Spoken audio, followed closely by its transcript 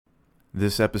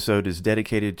This episode is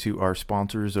dedicated to our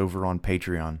sponsors over on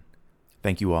Patreon.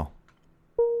 Thank you all.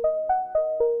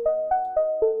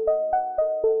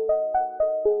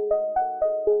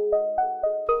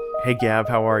 Hey Gab,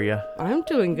 how are you? I'm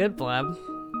doing good, Blab.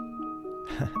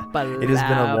 It has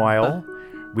been a while.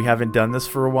 We haven't done this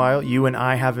for a while. You and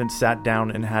I haven't sat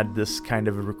down and had this kind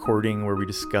of a recording where we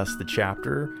discuss the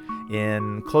chapter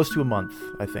in close to a month,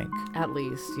 I think. At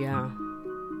least, yeah.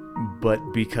 But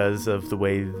because of the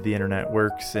way the internet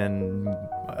works and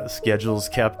schedules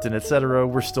kept and etc.,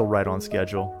 we're still right on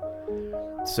schedule.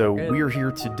 So Good. we are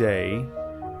here today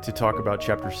to talk about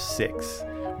chapter 6,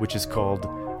 which is called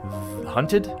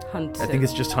Hunted? Hunted. I think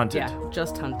it's just Hunted. Yeah,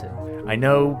 just Hunted. I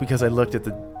know because I looked at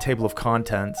the table of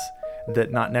contents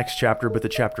that not next chapter, but the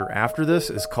chapter after this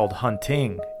is called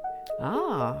Hunting.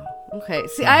 Ah, okay.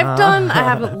 See, I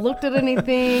haven't looked at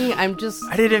anything. I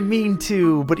didn't mean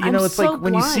to, but I'm it's so like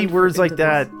when you see blind words like into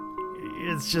that,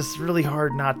 it's just really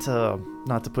hard not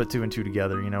to put two and two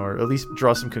together, or at least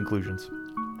draw some conclusions.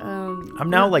 I'm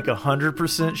now like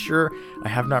 100% sure I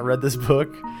have not read this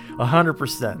book.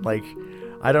 100%. Like,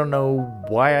 I don't know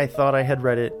why I thought I had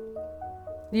read it.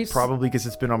 Probably because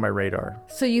it's been on my radar.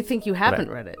 So you think you haven't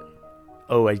read it?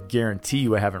 Oh, I guarantee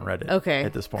you I haven't read it. Okay.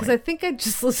 At this point. Because I think I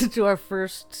just listened to our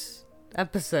first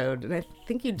episode, and I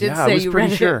think you did say you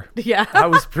read it. I was pretty sure. Yeah. I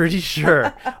was pretty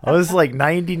sure. I was like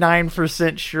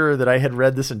 99% sure that I had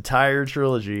read this entire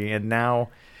trilogy, and now,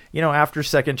 after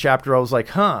second chapter, I was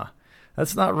like,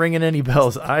 that's not ringing any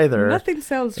bells either. Nothing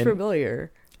sounds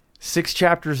familiar. 6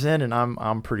 chapters in, and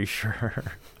I'm pretty sure.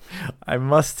 I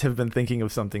must have been thinking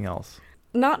of something else.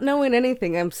 Not knowing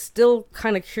anything, I'm still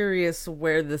kind of curious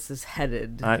where this is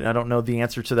headed. I don't know the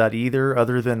answer to that either,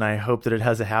 other than I hope that it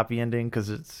has a happy ending, because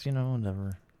it's,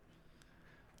 never.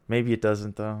 Maybe it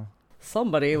doesn't, though.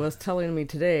 Somebody was telling me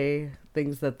today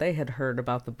things that they had heard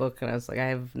about the book, and I was like, I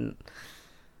haven't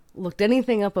looked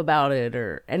anything up about it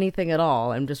or anything at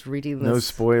all. I'm just reading this. No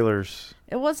spoilers.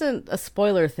 It wasn't a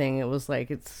spoiler thing. It was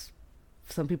like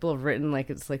some people have written like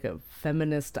it's like a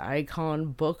feminist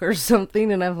icon book or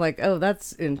something, and I'm like, oh,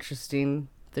 that's interesting.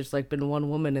 There's like been one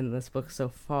woman in this book so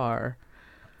far.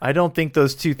 I don't think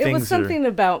those two things It was something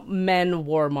about men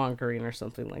warmongering or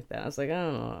something like that. I was like, I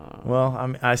don't know.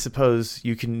 Well, I suppose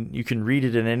you can read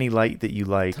it in any light that you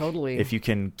like. Totally. If you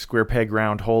can square peg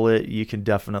round hole it, you can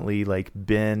definitely like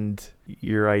bend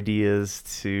your ideas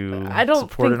to I don't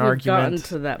support think an we've argument. gotten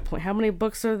to that point. How many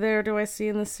books are there do I see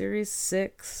in the series?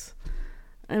 6?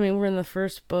 I mean, we're in the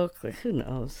first book. Like, who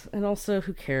knows? And also,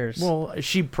 who cares? Well,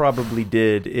 she probably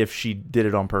did if she did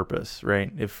it on purpose,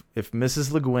 right? If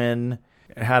Mrs. Le Guin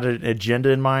had an agenda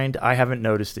in mind, I haven't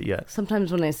noticed it yet.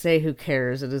 Sometimes when I say who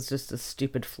cares, it is just a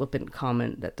stupid flippant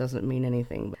comment that doesn't mean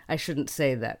anything. I shouldn't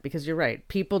say that because you're right.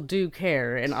 People do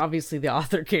care, and obviously the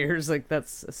author cares. Like,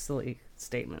 that's a silly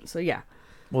statement. So, yeah.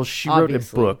 Well, she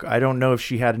Obviously. wrote a book. I don't know if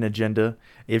she had an agenda.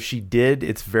 If she did,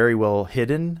 it's very well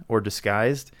hidden or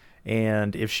disguised.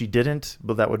 And if she didn't,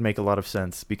 well, that would make a lot of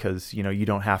sense because, you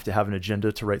don't have to have an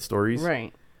agenda to write stories.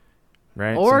 Right.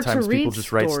 Right? Or sometimes to read people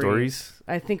just write stories.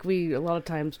 I think a lot of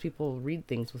times people read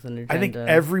things with an agenda. I think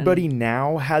everybody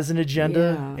now has an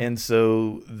agenda. Yeah. And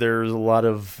so there's a lot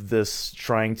of this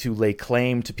trying to lay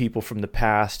claim to people from the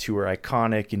past who are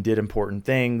iconic and did important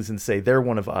things and say they're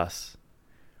one of us.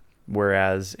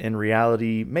 Whereas in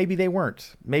reality, maybe they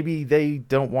weren't. Maybe they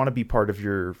don't want to be part of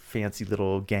your fancy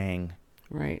little gang.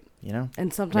 Right. Maybe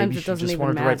And sometimes it doesn't just even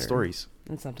wanted matter. to write stories.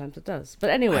 And sometimes it does. But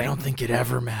anyway. I don't think it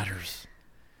ever matters.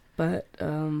 But,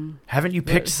 Haven't you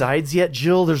picked sides yet,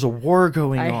 Jill? There's a war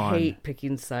going on. I hate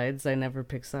picking sides. I never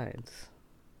pick sides.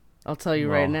 I'll tell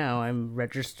you right now, I'm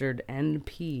registered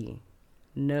NP.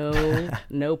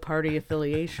 No party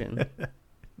affiliation.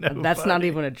 That's not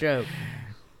even a joke.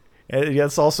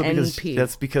 That's also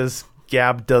NP. because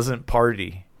Gab doesn't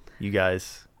party, you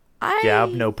guys.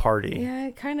 Gab, no party. Yeah,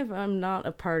 I'm not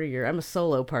a partier. I'm a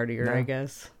solo partier, No. I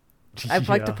guess. I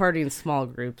like to party in small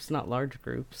groups, not large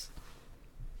groups.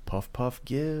 Puff, puff,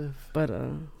 give. But, I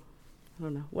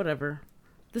don't know. Whatever.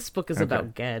 This book is Okay.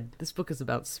 about Ged. This book is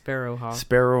about Sparrowhawk.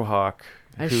 Sparrowhawk.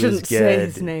 I who shouldn't is say Ged.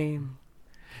 his name.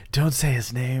 Don't say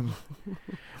his name.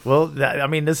 Well,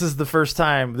 this is the first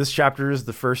time. This chapter is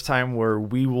the first time where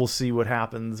we will see what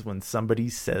happens when somebody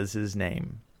says his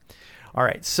name. All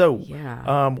right, so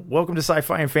welcome to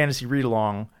Sci-Fi and Fantasy Read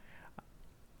Along.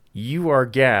 You are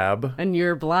Gab. And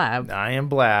you're Blab. I am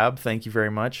Blab. Thank you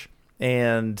very much.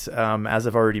 And as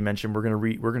I've already mentioned, we're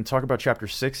gonna talk about chapter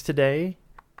 6 today.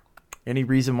 Any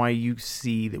reason why you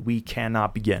see that we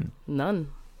cannot begin?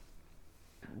 None.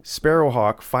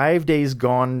 Sparrowhawk, 5 days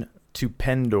gone to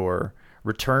Pendor,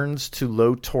 returns to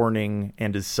Low Torning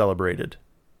and is celebrated.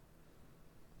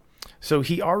 So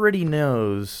he already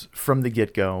knows from the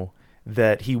get-go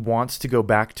that he wants to go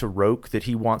back to Roke, that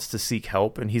he wants to seek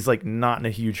help, and he's like not in a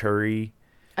huge hurry.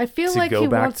 I feel like he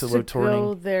wants to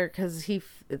go there because he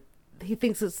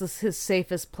thinks it's his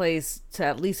safest place to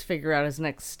at least figure out his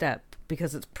next step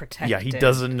because it's protected. Yeah, he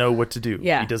doesn't know what to do.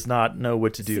 Yeah. He does not know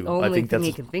what to do. It's the only thing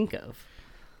he can think of.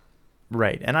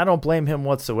 Right, and I don't blame him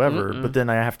whatsoever, but then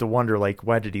I have to wonder, like,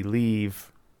 why did he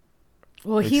leave?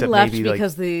 Well, he left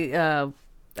because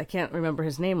I can't remember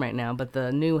his name right now, but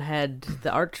the new head, the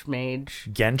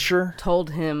Archmage... Genscher?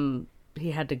 Told him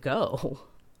he had to go,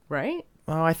 right?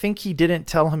 Well, I think he didn't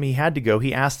tell him he had to go.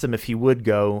 He asked him if he would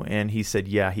go, and he said,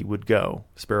 yeah, he would go.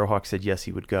 Sparrowhawk said, yes,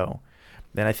 he would go.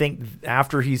 Then I think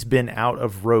after he's been out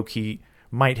of Roke, he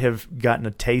might have gotten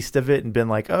a taste of it and been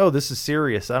like, oh, this is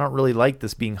serious. I don't really like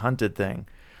this being hunted thing.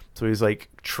 So he's like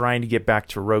trying to get back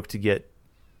to Roke to get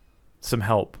some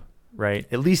help, right?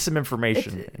 At least some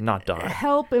information, not die.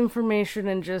 Help, information,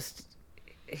 and just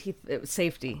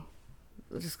safety.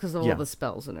 Just because of all the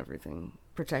spells and everything.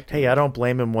 Protect him. Hey, I don't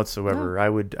blame him whatsoever.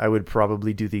 No. I would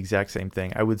probably do the exact same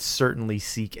thing. I would certainly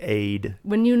seek aid.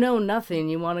 When you know nothing,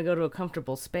 you want to go to a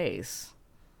comfortable space.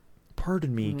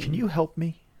 Pardon me, can you help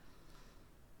me?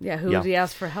 Yeah, who would he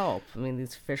ask for help? I mean,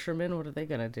 these fishermen, what are they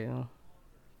going to do?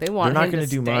 They want him to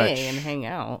stay and hang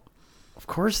out. Of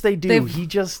course they do.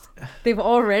 They've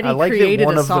already created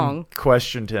a song. Them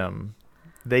questioned him.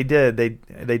 They did. They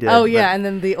did. Oh, yeah, and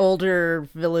then the older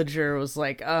villager was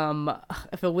like,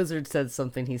 if a wizard said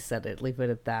something, he said it. Leave it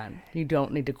at that. You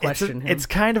don't need to question him. It's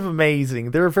kind of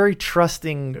amazing. They're a very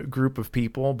trusting group of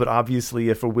people, but obviously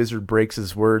if a wizard breaks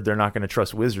his word, they're not going to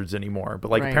trust wizards anymore.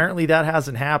 But apparently that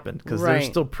hasn't happened because they're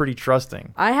still pretty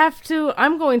trusting.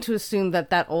 I'm going to assume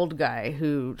that old guy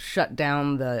who shut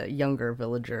down the younger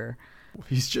villager...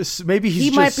 Maybe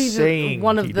he might be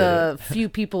one of the few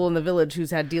people in the village who's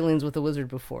had dealings with a wizard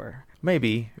before.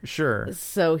 Maybe, sure.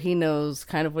 So he knows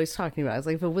kind of what he's talking about. It's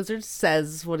like if a wizard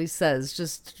says what he says,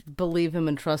 just believe him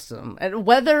and trust him. And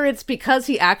whether it's because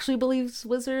he actually believes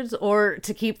wizards or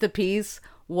to keep the peace,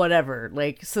 whatever.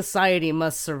 Like, society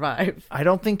must survive. I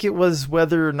don't think it was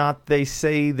whether or not they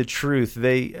say the truth.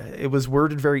 It was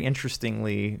worded very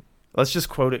interestingly. Let's just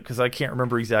quote it because I can't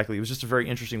remember exactly. It was just a very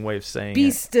interesting way of saying Be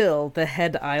still, the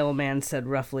head Isle man said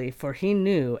roughly, for he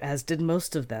knew, as did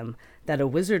most of them, that a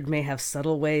wizard may have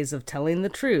subtle ways of telling the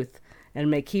truth, and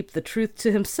may keep the truth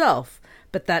to himself,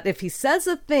 but that if he says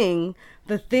a thing,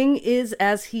 the thing is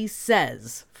as he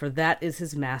says, for that is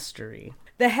his mastery.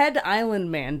 The head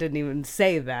island man didn't even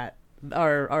say that.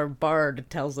 Our bard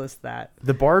tells us that.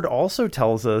 The bard also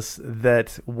tells us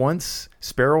that once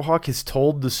Sparrowhawk has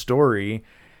told the story...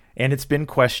 and it's been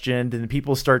questioned and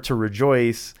people start to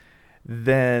rejoice,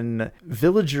 then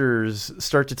villagers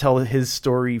start to tell his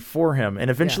story for him.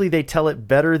 And eventually they tell it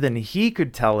better than he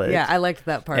could tell it. Yeah, I liked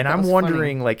that part. And I'm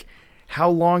wondering, how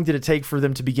long did it take for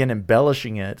them to begin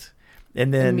embellishing it?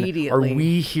 And then are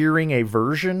we hearing a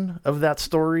version of that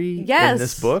story in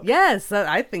this book? Yes,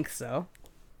 I think so.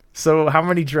 So how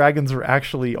many dragons were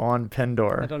actually on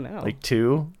Pendor? I don't know.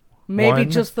 2? Maybe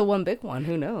just the one big one.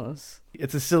 Who knows?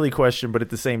 It's a silly question, but at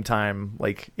the same time,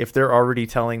 if they're already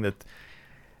telling that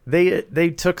they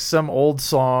took some old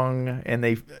song and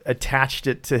they attached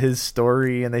it to his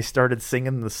story and they started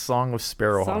singing the Song of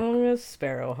Sparrowhawk. Song of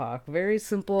Sparrowhawk. Very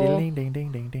simple. Ding, ding,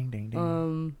 ding, ding, ding, ding,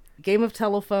 ding. Game of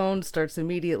telephone starts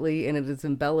immediately and it is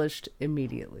embellished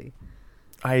immediately.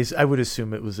 I would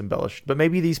assume it was embellished, but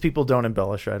maybe these people don't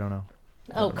embellish. I don't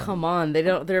know. Come on. They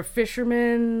don't. They're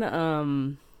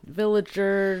fishermen,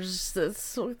 villagers.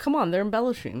 Come on, they're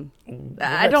embellishing.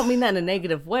 I don't mean that in a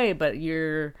negative way, but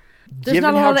there's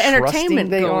not a lot of entertainment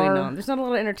going on. There's not a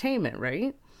lot of entertainment,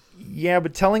 right? Yeah,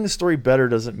 but telling the story better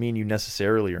doesn't mean you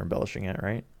necessarily are embellishing it,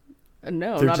 right?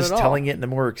 No, they're not just at all. telling it in a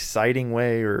more exciting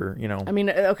way, or I mean,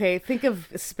 okay, think of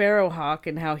Sparrowhawk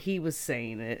and how he was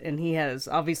saying it, and he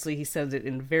says it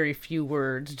in very few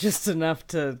words, just enough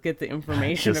to get the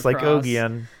information just across. Like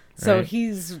Ogian. So right?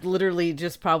 He's literally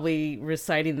just probably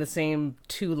reciting the same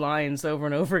 2 lines over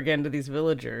and over again to these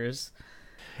villagers.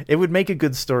 It would make a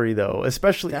good story, though,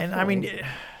 especially. Definitely. And I mean,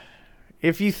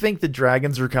 if you think the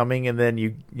dragons are coming, and then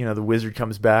the wizard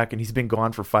comes back and he's been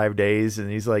gone for 5 days,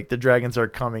 and he's like, the dragons are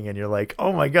coming, and you're like,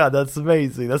 oh my god, that's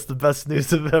amazing! That's the best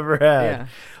news I've ever had. Yeah.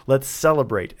 Let's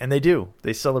celebrate, and they do.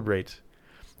 They celebrate,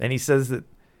 and he says that,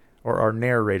 or our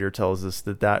narrator tells us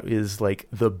that is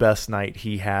the best night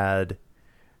he had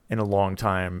in a long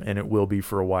time, and it will be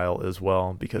for a while as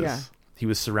well, because he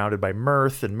was surrounded by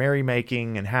mirth and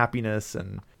merrymaking and happiness.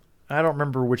 And I don't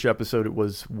remember which episode it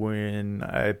was when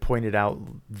I pointed out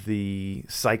the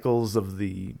cycles of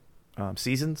the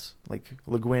seasons. Like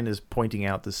Le Guin is pointing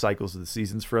out the cycles of the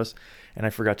seasons for us, and I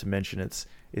forgot to mention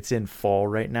it's in fall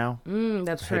right now.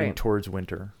 That's heading right. towards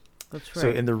winter. That's right. So,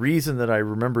 and the reason that I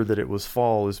remember that it was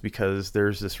fall is because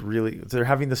they're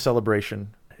having the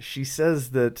celebration. She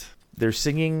says that they're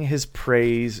singing his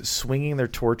praise, swinging their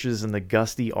torches in the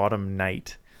gusty autumn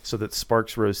night, so that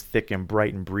sparks rose thick and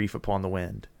bright and brief upon the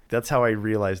wind. That's how I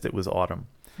realized it was autumn.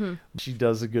 She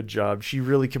does a good job. She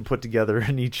really can put together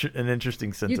an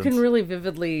interesting sentence. You can really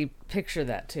vividly picture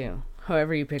that too.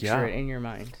 However you picture it in your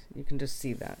mind. You can just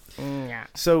see that. Yeah.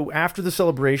 So after the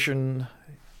celebration,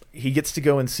 he gets to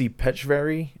go and see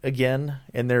Petchvari again,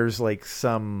 and there's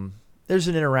an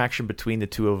interaction between the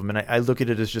two of them, and I look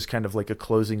at it as just kind of like a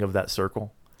closing of that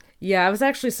circle. Yeah, I was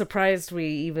actually surprised we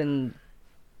even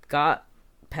got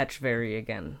Petchvari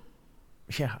again.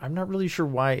 Yeah, I'm not really sure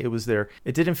why it was there.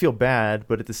 It didn't feel bad,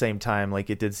 but at the same time, like,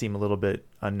 it did seem a little bit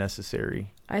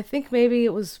unnecessary. I think maybe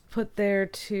it was put there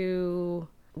to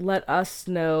let us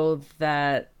know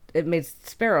that it made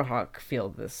Sparrowhawk feel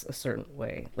this a certain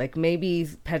way. Like, maybe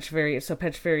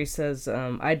Petchvari says,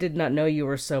 I did not know you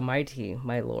were so mighty,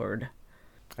 my lord.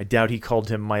 I doubt he called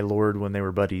him my lord when they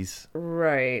were buddies.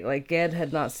 Right, like Ged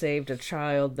had not saved a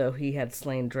child, though he had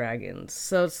slain dragons.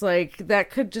 So it's like, that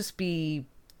could just be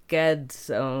Ged's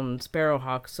own,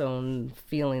 Sparrowhawk's own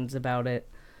feelings about it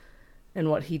and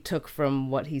what he took from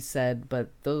what he said, but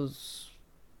those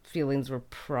feelings were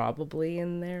probably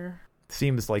in there.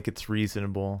 Seems like it's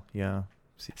reasonable, yeah.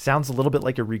 Sounds a little bit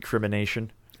like a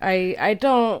recrimination. I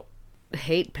don't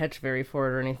hate Petchvari for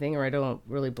it or anything, or I don't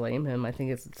really blame him. I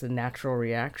think it's a natural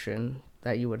reaction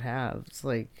that you would have. It's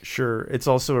like... Sure, it's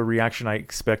also a reaction I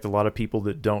expect a lot of people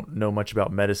that don't know much about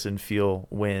medicine feel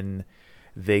when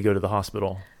they go to the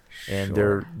hospital. And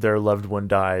their loved one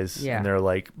dies, and they're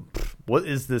like, what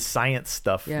is this science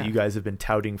stuff that you guys have been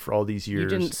touting for all these years?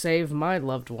 You didn't save my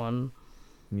loved one.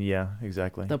 Yeah,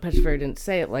 exactly. Though Petchvari didn't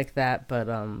say it like that, but...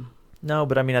 No,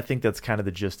 but I mean, I think that's kind of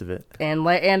the gist of it. And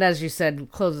as you said,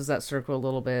 closes that circle a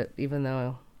little bit, even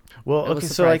though... Well, okay,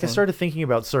 so like I started thinking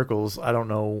about circles. I don't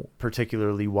know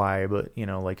particularly why, but, you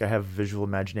know, like I have visual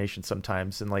imagination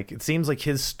sometimes. And like it seems like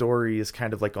his story is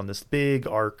kind of like on this big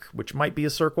arc, which might be a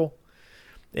circle.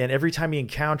 And every time he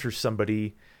encounters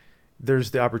somebody,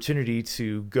 there's the opportunity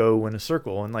to go in a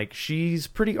circle. And like, she's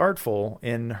pretty artful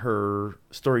in her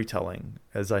storytelling,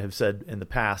 as I have said in the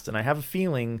past. And I have a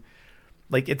feeling,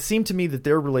 like, it seemed to me that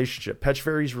their relationship,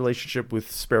 Petchvari's relationship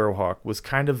with Sparrowhawk, was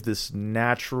kind of this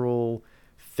natural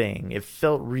thing. It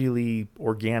felt really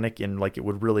organic and like it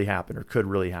would really happen or could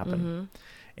really happen. Mm-hmm.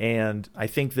 And I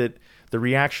think that the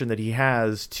reaction that he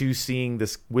has to seeing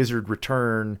this wizard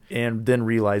return and then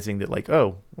realizing that, like,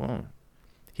 oh, well,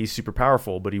 he's super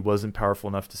powerful, but he wasn't powerful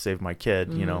enough to save my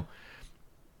kid, you know.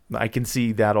 I can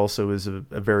see that also as a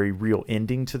very real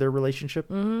ending to their relationship.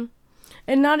 Mm-hmm.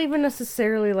 And not even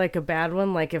necessarily like a bad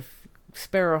one. Like if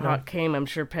Sparrowhawk came, I'm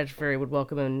sure Petchvari would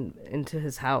welcome him into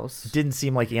his house. It didn't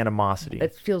seem like animosity.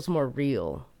 It feels more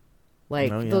real.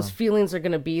 Like, those feelings are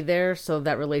going to be there, so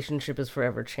that relationship is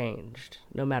forever changed,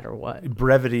 no matter what.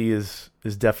 Brevity is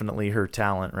definitely her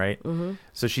talent, right? Mm-hmm.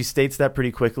 So she states that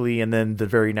pretty quickly, and then the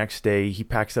very next day, he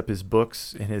packs up his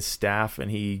books and his staff,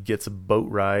 and he gets a boat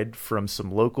ride from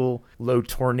some local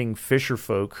low-torning fisher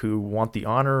folk who want the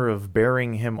honor of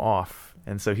bearing him off.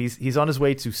 And so he's on his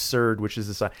way to Surd, which is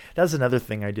the side. That's another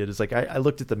thing I did, is like I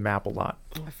looked at the map a lot.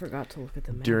 I forgot to look at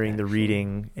the map during the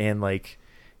reading, and like...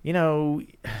 You know,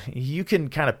 you can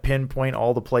kind of pinpoint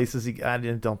all the places. I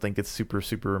don't think it's super,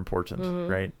 super important,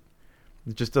 right?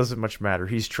 It just doesn't much matter.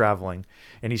 He's traveling,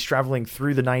 and he's traveling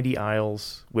through the 90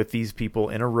 Isles with these people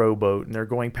in a rowboat, and they're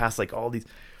going past like all these.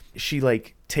 She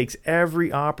like takes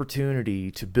every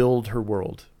opportunity to build her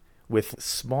world with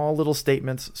small little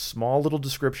statements, small little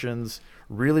descriptions,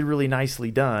 really, really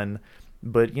nicely done.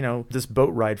 But, you know, this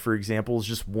boat ride, for example, is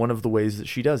just one of the ways that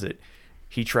she does it.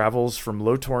 He travels from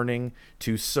Low Torning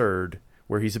to Surd,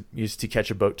 where he's used to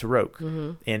catch a boat to Roke.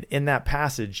 Mm-hmm. And in that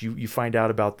passage, you find out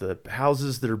about the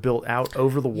houses that are built out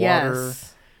over the water.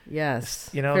 Yes.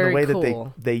 You know, very the way cool.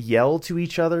 that they yell to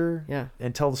each other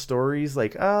and tell the stories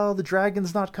like, oh, the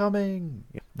dragon's not coming.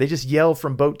 They just yell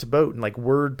from boat to boat, and like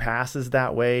word passes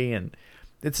that way. And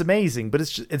it's amazing, but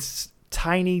it's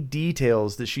tiny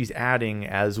details that she's adding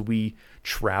as we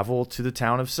travel to the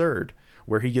town of Surd,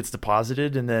 where he gets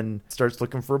deposited and then starts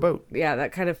looking for a boat. Yeah,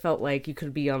 that kind of felt like you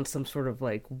could be on some sort of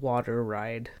like water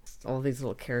ride. All these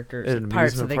little characters,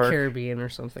 Pirates of the Caribbean or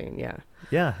something. Yeah.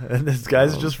 Yeah, and this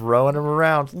guy's just rowing him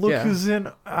around. Look who's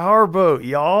in our boat,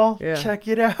 y'all. Yeah. Check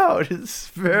it out. It's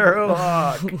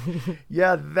Sparrowhawk.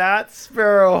 Yeah, that's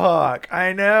Sparrowhawk.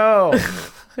 I know.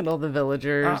 And all the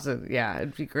villagers. And yeah,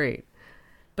 it'd be great.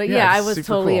 But yeah, I was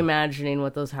totally imagining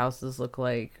what those houses look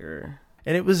like.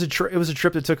 And it was a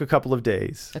trip that took a couple of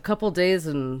days. A couple days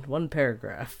and one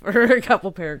paragraph. Or a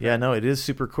couple paragraphs. Yeah, no, it is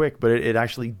super quick, but it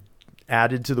actually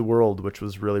added to the world, which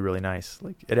was really, really nice.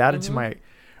 Like, it added to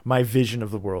my vision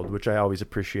of the world, which I always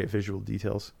appreciate visual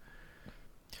details.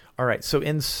 All right, so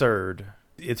in Serd,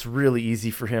 it's really easy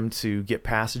for him to get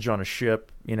passage on a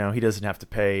ship. You know, he doesn't have to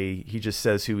pay. He just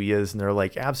says who he is, and they're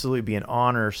like, absolutely, be an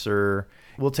honor, sir.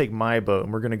 We'll take my boat,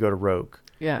 and we're going to go to Roke.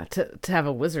 Yeah, to have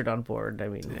a wizard on board, I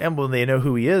mean. And well, they know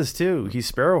who he is, too.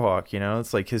 He's Sparrowhawk, you know.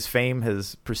 It's like his fame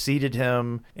has preceded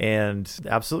him, and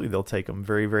absolutely they'll take him.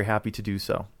 Very, very happy to do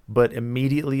so. But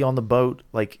immediately on the boat,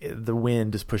 like, the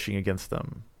wind is pushing against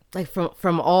them. Like,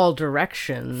 from all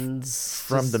directions.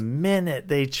 From the minute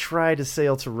they try to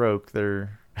sail to Roke,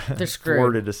 they're screwed.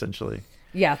 Thwarted, essentially.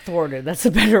 Yeah, thwarted. That's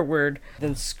a better word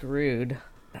than screwed.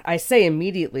 I say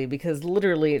immediately because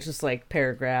literally it's just like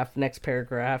paragraph, next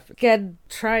paragraph. Ged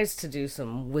tries to do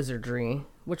some wizardry,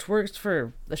 which works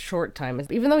for a short time.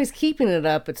 Even though he's keeping it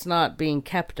up, it's not being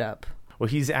kept up. Well,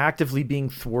 he's actively being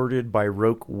thwarted by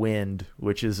Roke Wind,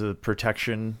 which is a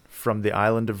protection from the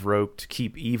island of Roke to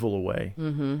keep evil away.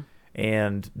 Mm-hmm.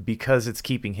 And because it's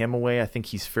keeping him away, I think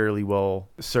he's fairly well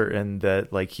certain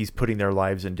that, like, he's putting their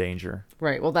lives in danger.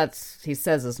 Right. Well, he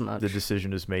says as much. The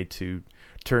decision is made to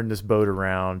turn this boat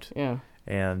around. Yeah.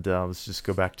 And let's just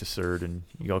go back to Serd, and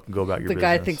y'all can go about your business. The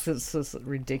guy thinks it's just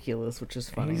ridiculous, which is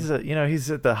funny. He's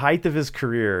at the height of his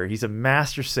career. He's a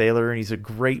master sailor, and he's a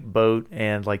great boat,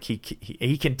 and like he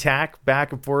can tack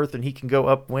back and forth, and he can go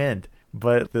upwind.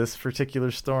 But this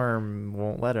particular storm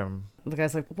won't let him. The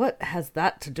guy's like, "What has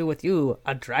that to do with you,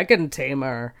 a dragon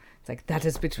tamer?" It's like, that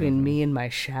is between me and my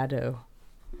shadow.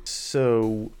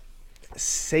 So,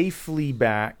 safely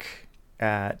back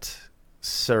at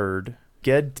Serd,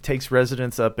 Ged takes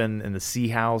residence up in the Sea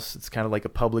House. It's kind of like a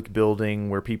public building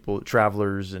where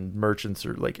travelers and merchants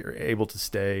are able to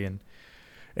stay,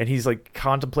 and he's like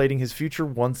contemplating his future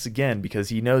once again because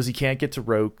he knows he can't get to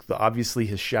Roke. Obviously,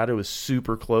 his shadow is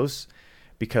super close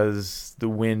because the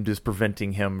wind is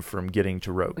preventing him from getting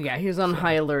to Roke. Yeah, he was on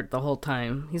high alert the whole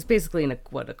time. He's basically in a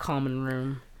common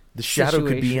room. The shadow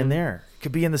could be in there.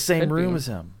 Could be in the same room as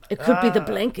him. It could be the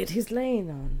blanket he's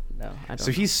laying on. No, I don't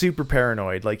know. He's super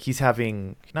paranoid. Like, he's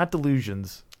having, not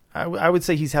delusions. I would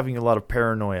say he's having a lot of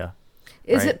paranoia.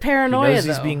 Is it paranoia, He knows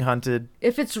though? He's being hunted.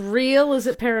 If it's real, is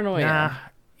it paranoia? Nah.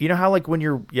 You know how, like, when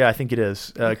you're... Yeah, I think it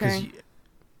is. Because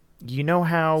you know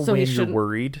how when you're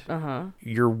worried,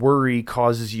 your worry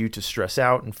causes you to stress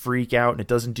out and freak out, and it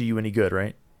doesn't do you any good,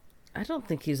 right? I don't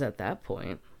think he's at that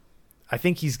point. I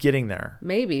think he's getting there.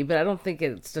 Maybe, but I don't think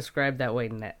it's described that way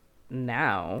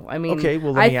now. I mean, okay,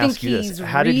 well, let me ask you this.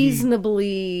 How did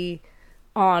reasonably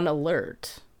on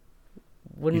alert.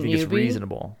 Wouldn't you think it's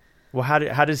reasonable? Well, how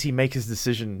does he make his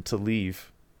decision to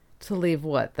leave? To leave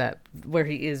what? Where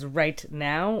he is right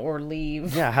now, or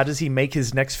leave? Yeah, how does he make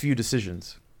his next few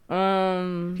decisions?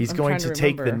 He's going to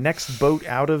take the next boat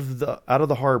out of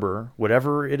the harbor,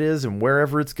 whatever it is and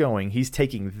wherever it's going. He's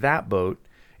taking that boat.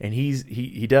 And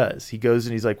he does. He goes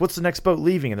and he's like, "What's the next boat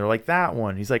leaving?" And they're like, "That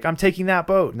one." He's like, "I'm taking that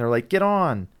boat." And they're like, "Get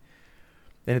on."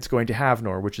 And it's going to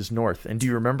Havnor, which is north. And do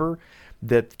you remember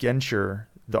that Genshur,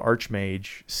 the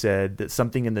Archmage, said that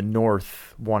something in the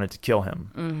north wanted to kill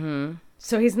him? Mm-hmm.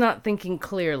 So he's not thinking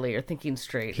clearly or thinking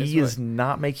straight. He is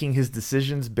not making his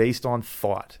decisions based on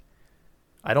thought.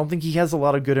 I don't think he has a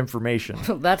lot of good information.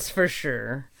 That's for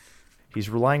sure. He's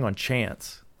relying on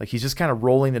chance. Like, he's just kind of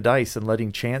rolling the dice and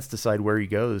letting chance decide where he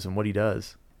goes and what he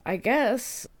does. I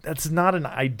guess. That's not an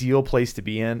ideal place to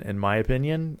be in my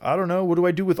opinion. I don't know. What do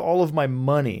I do with all of my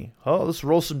money? Oh, let's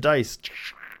roll some dice.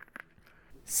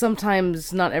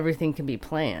 Sometimes not everything can be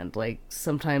planned. Like,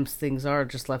 sometimes things are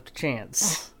just left to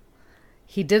chance.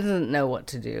 He didn't know what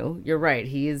to do. You're right.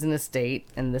 He is in a state,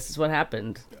 and this is what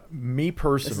happened. Me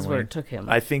personally, this is where it took him.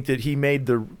 I think that he made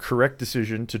the correct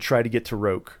decision to try to get to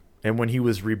Roke. And when he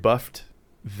was rebuffed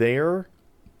there,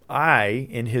 I,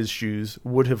 in his shoes,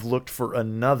 would have looked for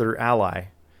another ally.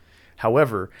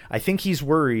 However, I think he's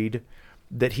worried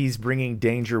that he's bringing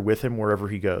danger with him wherever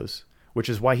he goes, which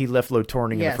is why he left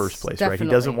Lotorning in the first place, definitely.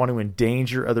 Right? He doesn't want to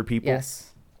endanger other people.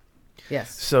 Yes.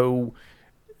 So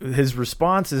his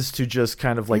response is to just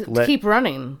kind of keep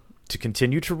running. To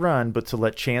continue to run, but to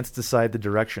let chance decide the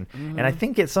direction. Mm-hmm. And I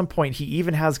think at some point he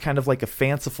even has kind of like a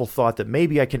fanciful thought that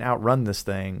maybe I can outrun this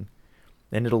thing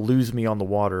and it'll lose me on the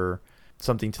water,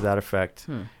 something to that effect.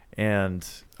 And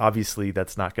obviously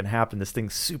that's not going to happen. This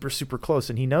thing's super, super close,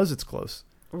 and he knows it's close.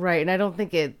 Right, and I don't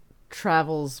think it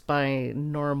travels by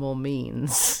normal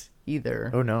means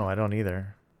either. Oh, no, I don't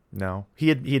either. No.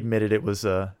 He admitted it was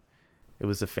It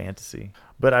was a fantasy.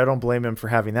 But I don't blame him for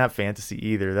having that fantasy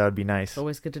either. That would be nice. It's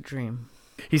always good to dream.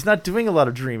 He's not doing a lot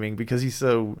of dreaming because he's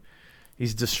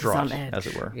distraught, He's on edge. as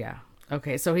it were. Yeah.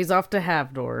 Okay, so he's off to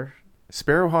Havnor.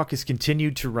 Sparrowhawk has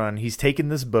continued to run. He's taken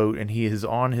this boat and he is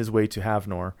on his way to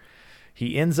Havnor.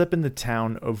 He ends up in the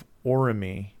town of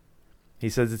Oremy. He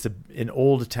says it's an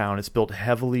old town. It's built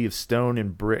heavily of stone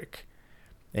and brick.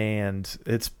 And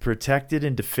it's protected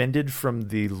and defended from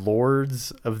the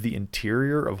lords of the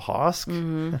interior of Hosk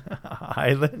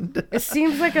Island. It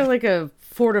seems like a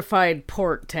fortified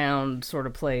port town sort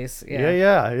of place.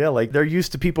 Yeah. Like they're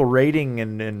used to people raiding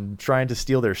and trying to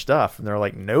steal their stuff. And they're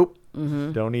like, nope,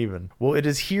 don't even. Well, it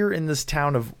is here in this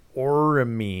town of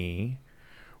Oremy,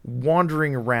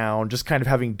 wandering around, just kind of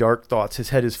having dark thoughts.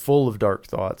 His head is full of dark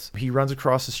thoughts. He runs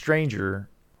across a stranger.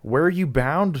 Where are you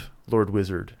bound, Lord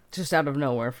Wizard? Just out of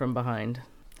nowhere from behind.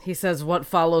 He says, what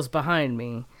follows behind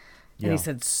me? And he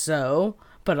said, so?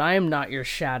 But I am not your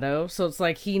shadow. So it's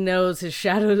like he knows his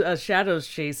shadow's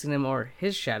chasing him, or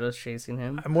his shadow's chasing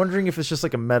him. I'm wondering if it's just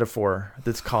like a metaphor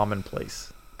that's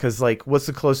commonplace. Because, like, what's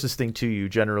the closest thing to you?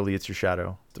 Generally, it's your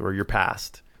shadow or your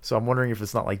past. So I'm wondering if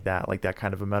it's not like that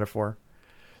kind of a metaphor.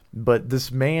 But this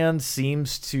man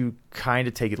seems to kind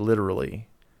of take it literally.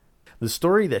 The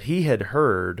story that he had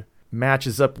heard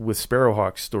matches up with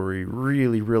Sparrowhawk's story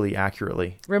really, really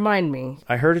accurately. Remind me.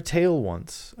 I heard a tale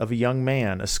once of a young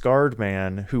man, a scarred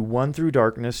man, who won through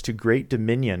darkness to great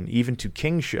dominion, even to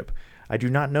kingship. I do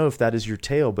not know if that is your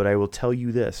tale, but I will tell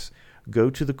you this. Go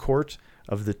to the court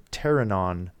of the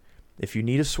Terranon. If you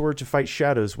need a sword to fight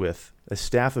shadows with, a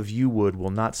staff of yew wood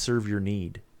will not serve your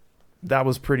need. That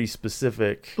was pretty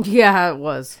specific. Yeah, it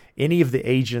was. Any of the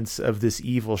agents of this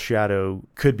evil shadow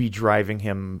could be driving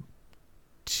him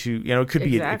to, it could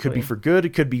be for good,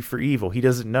 it could be for evil. He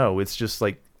doesn't know. It's just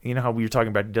like, how we were talking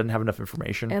about, he doesn't have enough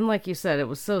information. And like you said, it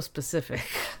was so specific.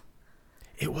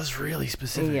 It was really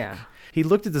specific. Yeah. He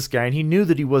looked at this guy and he knew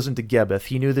that he wasn't a Gebeth.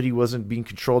 He knew that he wasn't being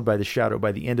controlled by the shadow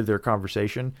by the end of their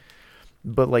conversation.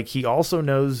 But like, he also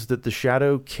knows that the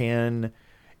shadow can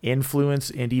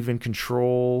influence and even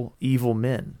control evil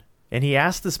men. And he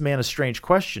asked this man a strange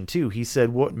question too. He said,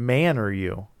 "What man are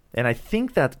you?" And I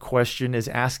think that question is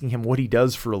asking him what he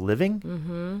does for a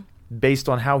living, based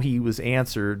on how he was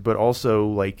answered, but also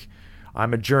like,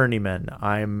 I'm a journeyman,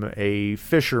 I'm a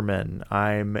fisherman,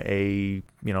 I'm a,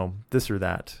 this or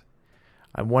that.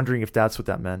 I'm wondering if that's what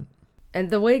that meant. And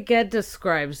the way Ged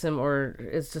describes him, or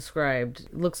is described,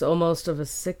 looks almost of a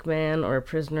sick man or a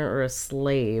prisoner or a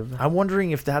slave. I'm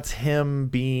wondering if that's him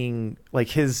being, like,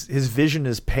 his vision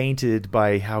is painted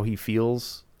by how he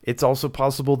feels. It's also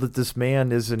possible that this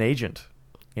man is an agent,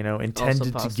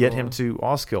 intended to get him to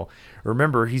Oskill.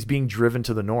 Remember, he's being driven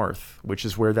to the north, which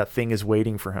is where that thing is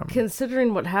waiting for him.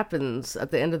 Considering what happens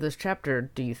at the end of this chapter,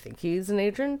 do you think he's an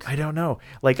agent? I don't know.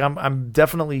 Like, I'm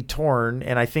definitely torn,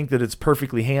 and I think that it's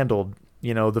perfectly handled.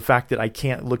 The fact that I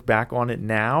can't look back on it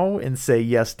now and say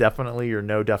yes, definitely, or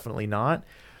no, definitely not.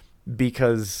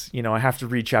 Because, I have to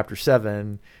read chapter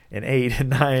 7 and 8 and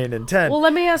 9 and 10. Well,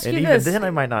 let me ask you this. And even then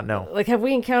I might not know. Like, have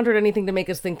we encountered anything to make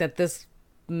us think that this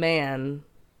man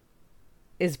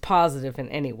is positive in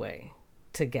any way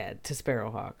to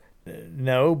Sparrowhawk?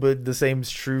 No, but the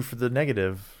same's true for the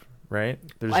negative, right?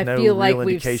 There's I no feel real like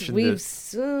indication we've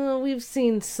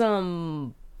seen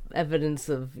some evidence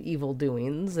of evil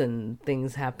doings and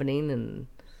things happening, and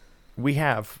we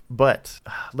have, but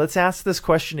let's ask this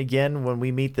question again when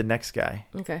we meet the next guy.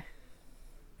 Okay.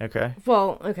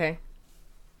 Well, okay.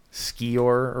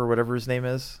 Skior, or whatever his name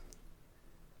is.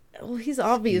 Well, he's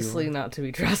obviously not to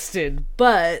be trusted,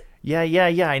 but yeah,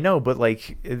 I know, but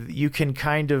like, you can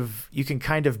kind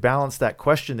of balance that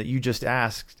question that you just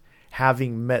asked,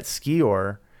 having met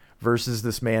Skior versus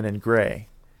this man in gray.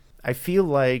 I feel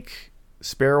like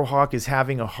Sparrowhawk is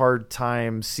having a hard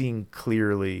time seeing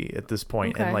clearly at this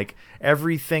point. Okay. And like,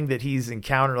 everything that he's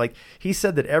encountered, like, he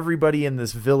said that everybody in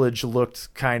this village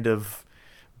looked kind of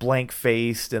blank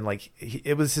faced, and like,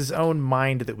 it was his own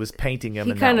mind that was painting him.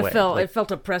 He kind of felt, like, it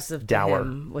felt oppressive dour. To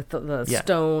him with the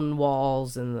stone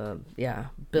walls and the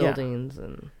buildings.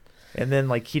 And then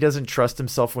like, he doesn't trust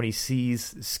himself when he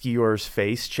sees Skior's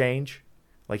face change.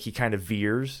 Like, he kind of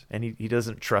veers, and he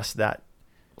doesn't trust that.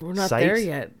 We're not sight. There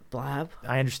yet, Blab.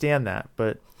 I understand that,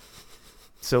 but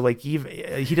so like, he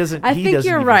doesn't. I think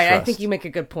you're right. Trust. I think you make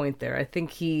a good point there. I think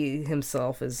he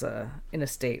himself is in a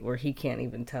state where he can't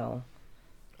even tell.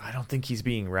 I don't think he's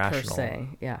being rational. Per se,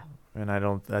 yeah. And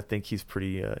I think he's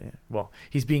pretty.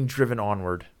 He's being driven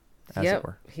onward, as it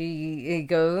were. He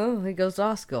goes to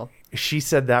Oskill. She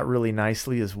said that really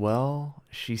nicely as well.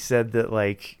 She said that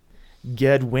like,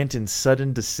 Ged went in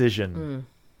sudden decision.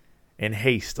 in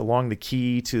haste along the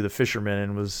quay to the fishermen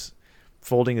and was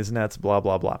folding his nets, blah,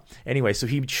 blah, blah. Anyway, so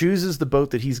he chooses the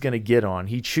boat that he's going to get on.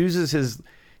 He chooses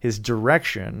his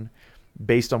direction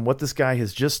based on what this guy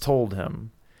has just told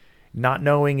him, not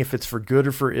knowing if it's for good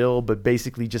or for ill, but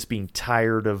basically just being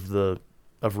tired of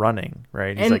running,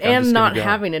 right? He's and not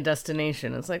having a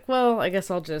destination. It's like, well, I guess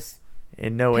I'll just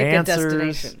and no pick answers. a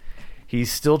destination.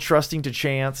 He's still trusting to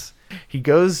chance. He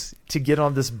goes to get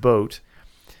on this boat,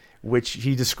 which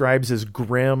he describes as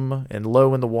grim and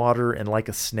low in the water and like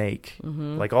a snake.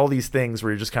 Mm-hmm. Like all these things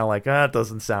where you're just kind of like, it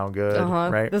doesn't sound good,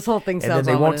 right? This whole thing sounds And then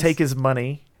they ominous. won't take his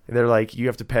money. They're like, you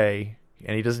have to pay.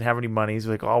 And he doesn't have any money. He's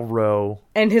like, I'll row.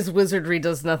 And his wizardry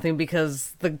does nothing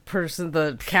because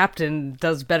the captain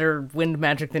does better wind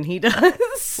magic than he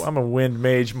does. Well, I'm a wind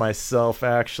mage myself,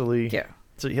 actually. Yeah.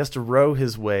 So he has to row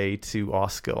his way to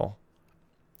Oskel.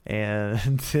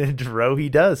 And row he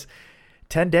does.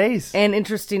 10 days. And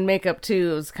interesting makeup,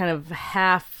 too. It was kind of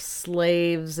half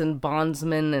slaves and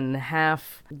bondsmen and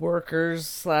half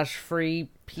workers / free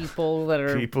people that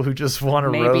are people who just want to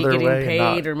row maybe their getting way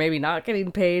paid or maybe not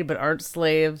getting paid but aren't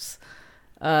slaves.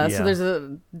 So Yeah. there's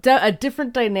a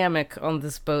different dynamic on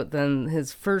this boat than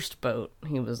his first boat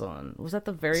he was on. Was that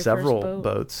the very Several first boat?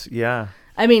 boats, yeah.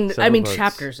 I mean boats.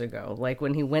 chapters ago, like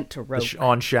when he went to Rogue.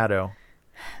 On Shadow.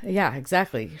 Yeah,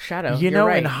 exactly. Shadow. You You're know,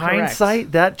 right. in hindsight,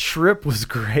 Correct. that trip was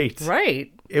great.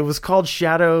 Right. It was called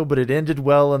Shadow, but it ended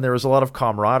well, and there was a lot of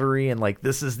camaraderie, and like,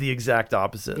 this is the exact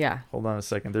opposite. Yeah. Hold on a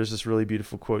second. There's this really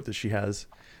beautiful quote that she has.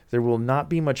 There will not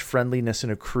be much friendliness in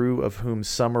a crew of whom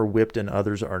some are whipped and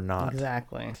others are not.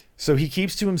 Exactly. So he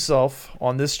keeps to himself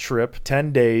on this trip,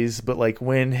 10 days, but like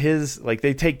when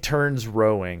they take turns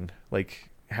rowing, like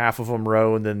half of them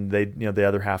row and then the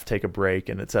other half take a break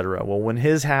and etc. Well, when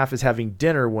his half is having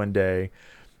dinner one day,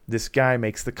 this guy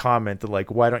makes the comment that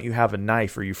like, why don't you have a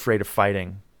knife? Are you afraid of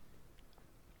fighting?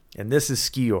 And this is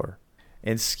Skior.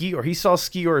 And Skior, he saw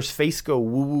Skior's face go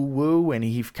woo woo woo, and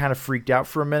he kind of freaked out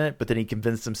for a minute, but then he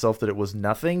convinced himself that it was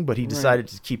nothing, but he decided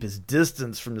to keep his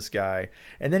distance from this guy.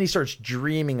 And then he starts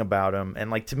dreaming about him,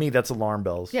 and like, to me, that's alarm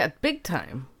bells. Yeah, big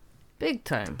time. Big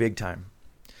time. Big time.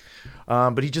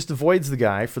 But he just avoids the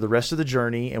guy for the rest of the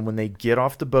journey, and when they get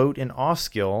off the boat in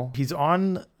Oskel, he's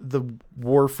on the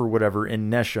wharf or whatever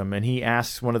in Nesham, and he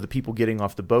asks one of the people getting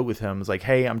off the boat with him, is like,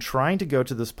 hey, I'm trying to go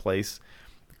to this place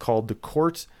called the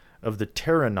Court of the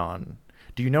Terranon.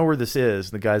 Do you know where this is?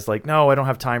 And the guy's like, no, I don't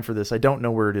have time for this. I don't know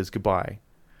where it is. Goodbye.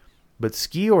 But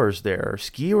Skior's there.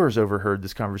 Skior's overheard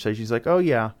this conversation. He's like, oh,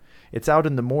 yeah, it's out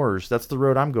in the moors. That's the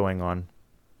road I'm going on.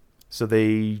 So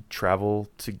they travel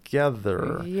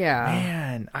together. Yeah.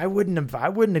 Man, I wouldn't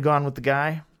have gone with the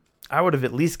guy. I would have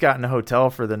at least gotten a hotel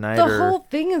for the night. The whole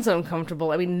thing is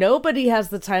uncomfortable. I mean, nobody has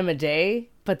the time of day,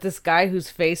 but this guy whose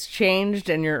face changed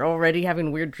and you're already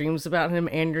having weird dreams about him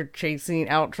and you're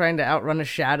trying to outrun a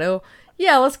shadow.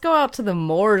 Yeah, let's go out to the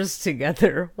moors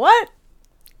together. What?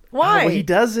 Why? Oh, well, he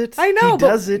does it. I know. He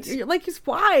does it. Like,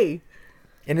 why?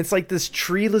 And it's like this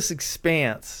treeless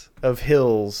expanse of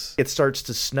hills. It starts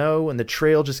to snow, and the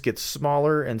trail just gets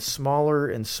smaller and smaller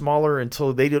and smaller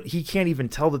until he can't even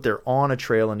tell that they're on a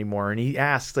trail anymore. And he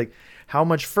asks, like, how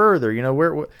much further? You know,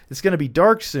 where it's going to be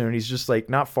dark soon. He's just like,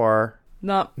 not far.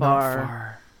 Not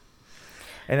far.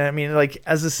 And I mean, like,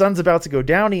 as the sun's about to go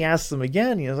down, he asks them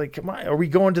again. You know, like, come on, are we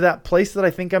going to that place that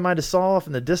I think I might have saw off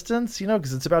in the distance? You know,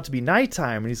 because it's about to be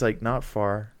nighttime. And he's like, not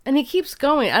far. And he keeps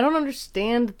going. I don't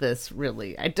understand this,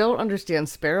 really. I don't understand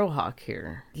Sparrowhawk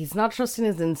here. He's not trusting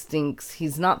his instincts.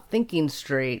 He's not thinking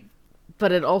straight.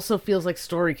 But it also feels like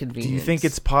story convenience. Do you think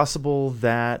it's possible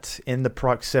that in the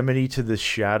proximity to the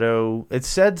shadow, it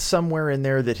said somewhere in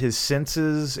there that his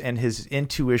senses and his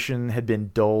intuition had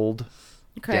been dulled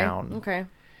down? Okay.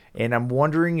 And I'm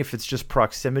wondering if it's just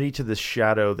proximity to the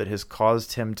shadow that has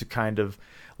caused him to kind of,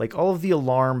 like, all of the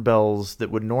alarm bells that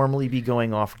would normally be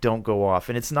going off don't go off.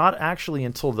 And it's not actually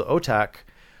until the Otak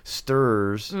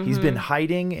stirs. Mm-hmm. He's been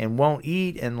hiding and won't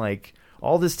eat. And, like,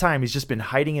 all this time he's just been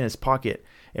hiding in his pocket.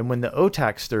 And when the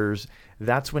Otak stirs,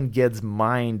 that's when Ged's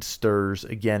mind stirs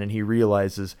again. And he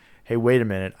realizes, hey, wait a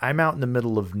minute. I'm out in the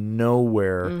middle of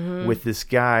nowhere with this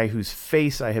guy whose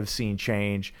face I have seen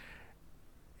change.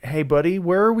 Hey, buddy,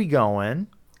 where are we going?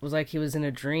 It was like he was in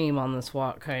a dream on this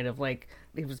walk, kind of like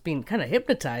he was being kind of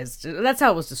hypnotized. That's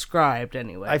how it was described,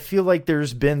 anyway. I feel like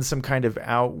there's been some kind of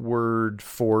outward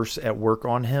force at work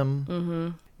on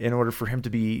him in order for him to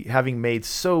be having made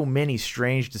so many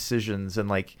strange decisions. And,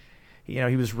 like, you know,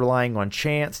 he was relying on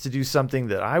chance to do something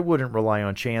that I wouldn't rely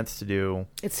on chance to do.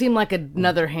 It seemed like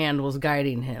another hand was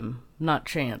guiding him. Not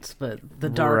chance, but the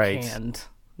dark hand.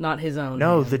 Not his own.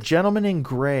 No, hand. The gentleman in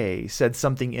gray said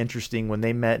something interesting when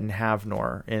they met in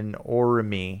Havnor, in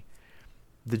Orimi,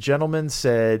 the gentleman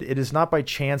said, "It is not by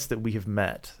chance that we have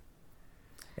met."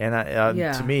 And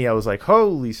to me, I was like,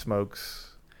 holy smokes.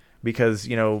 Because,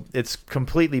 it's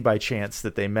completely by chance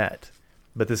that they met.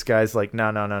 But this guy's like,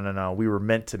 no. We were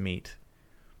meant to meet.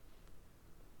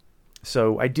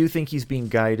 So I do think he's being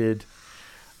guided.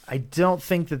 I don't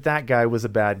think that guy was a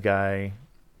bad guy.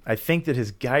 I think that his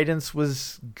guidance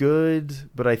was good,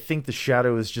 but I think the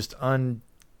shadow is just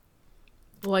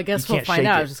Well, I guess we'll find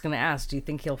out. I was just going to ask, do you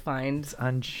think he'll find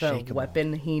the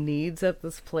weapon he needs at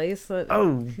this place?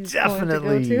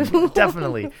 Definitely.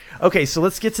 Definitely. Okay, so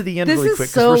let's get to the end really quick. This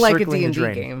is so like a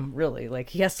D&D game, really. Like,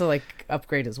 he has to,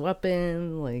 upgrade his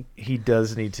weapon. Like, he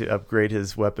does need to upgrade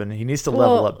his weapon. He needs to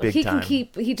level up big time.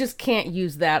 He just can't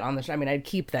use that on the... I'd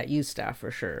keep that use staff for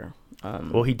sure.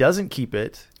 Well, he doesn't keep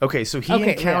it. Okay, so he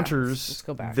encounters let's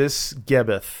go back. This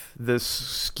Gebeth.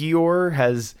 This Skior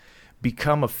has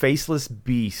become a faceless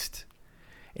beast,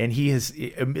 and he has,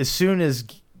 as soon as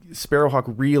Sparrowhawk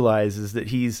realizes that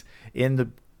he's in the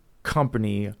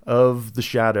company of the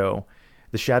Shadow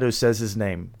says his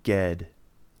name, Ged.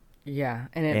 Yeah,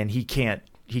 and he can't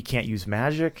use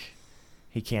magic,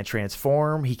 he can't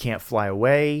transform, he can't fly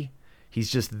away, he's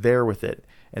just there with it.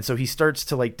 And so he starts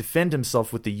to defend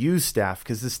himself with the use staff,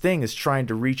 because this thing is trying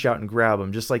to reach out and grab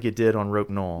him just like it did on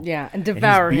Roke Knoll. Yeah, and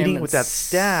devour him with that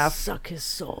staff, suck his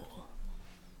soul.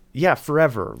 Yeah,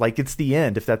 forever. It's the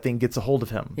end if that thing gets a hold of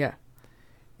him. Yeah.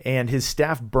 And his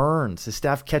staff burns. His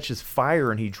staff catches fire,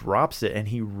 and he drops it, and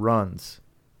he runs.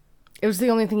 It was the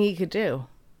only thing he could do.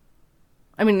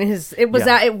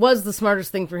 It was the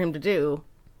smartest thing for him to do.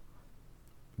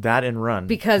 That and run.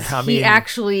 Because he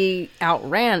actually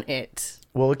outran it.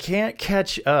 Well, it can't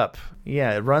catch up.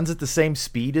 Yeah, it runs at the same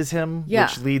speed as him,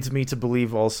 which leads me to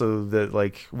believe also that,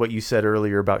 what you said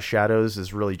earlier about shadows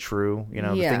is really true. The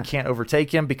thing can't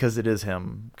overtake him because it is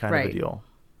him, kind of a deal.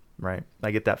 Right? I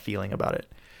get that feeling about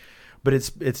it. But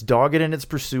it's dogged in its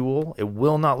pursuit. It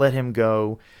will not let him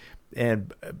go.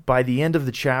 And by the end of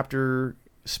the chapter,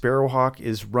 Sparrowhawk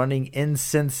is running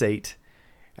insensate,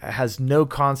 has no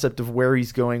concept of where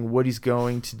he's going, what he's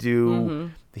going to do. Mm-hmm.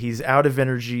 He's out of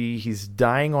energy. He's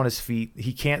dying on his feet.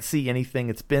 He can't see anything.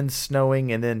 It's been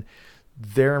snowing. And then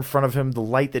there in front of him, the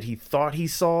light that he thought he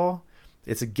saw,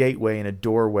 it's a gateway and a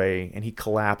doorway, and he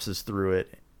collapses through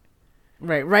it.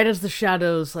 Right as the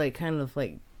shadow's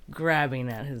grabbing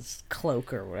at his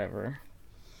cloak or whatever.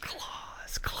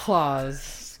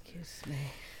 Claws. Excuse me.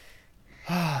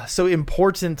 So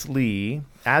importantly,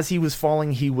 as he was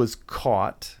falling, he was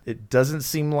caught. It doesn't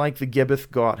seem like the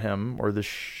Gibbeth got him, or the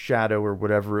shadow, or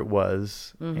whatever it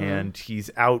was. Mm-hmm. And he's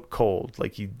out cold,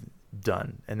 he's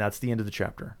done. And that's the end of the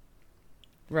chapter.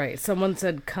 Right. Someone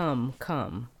said, come.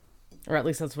 Or at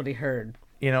least that's what he heard.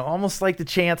 Almost like the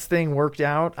chance thing worked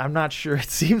out. I'm not sure. It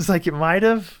seems like it might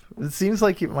have. It seems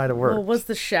like it might have worked. Well, was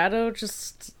the shadow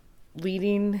just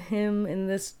leading him in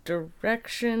this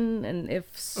direction? And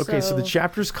if so... Okay, so the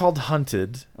chapter's called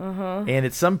Hunted. Uh-huh. And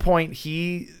at some point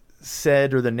he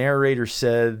said, or the narrator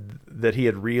said, that he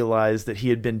had realized that he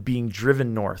had been being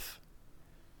driven north.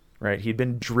 Right? He'd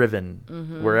been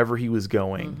driven wherever he was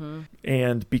going. Mm-hmm.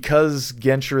 And because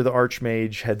Genscher the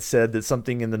Archmage had said that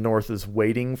something in the north is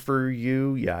waiting for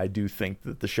you, yeah, I do think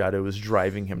that the shadow is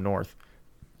driving him north.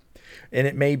 And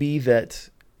it may be that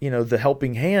the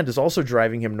helping hand is also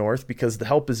driving him north, because the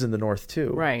help is in the north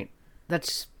too. Right.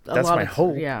 That's my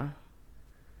hope. Yeah.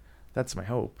 That's my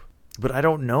hope. But I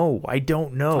don't know.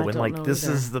 And this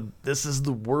is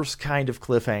the worst kind of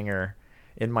cliffhanger,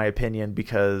 in my opinion,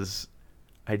 because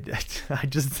I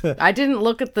didn't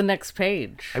look at the next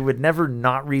page. I would never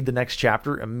not read the next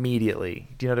chapter immediately.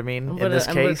 Do you know what I mean? I'm going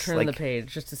to turn the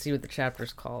page just to see what the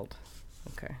chapter's called.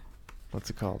 Okay. What's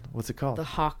it called? The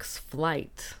Hawk's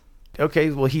Flight. Okay,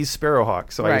 well, he's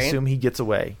Sparrowhawk, so I assume he gets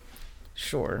away.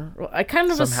 Sure. Well, I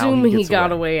kind of assume he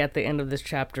got away at the end of this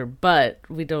chapter, but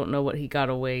we don't know what he got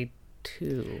away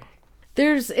to.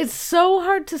 It's so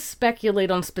hard to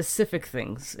speculate on specific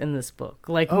things in this book.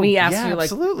 Me ask you,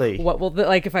 absolutely. What will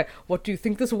what do you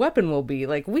think this weapon will be?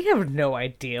 We have no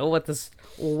idea what this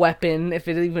weapon, if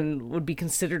it even would be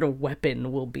considered a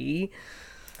weapon, will be.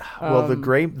 Well,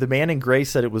 the man in gray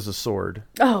said it was a sword.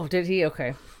 Oh, did he?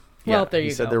 Okay. Well, there you go.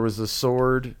 He said there was a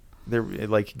sword. There,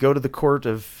 go to the court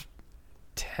of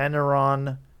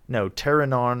Terranon,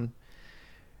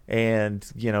 and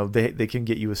they can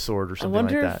get you a sword or something like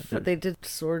that. I wonder if they did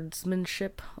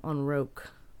swordsmanship on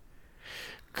Roke.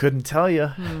 Couldn't tell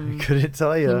you. Couldn't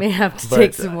tell you. He may have to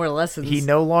take some more lessons. He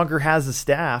no longer has a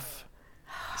staff.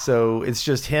 So it's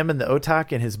just him and the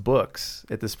Otak and his books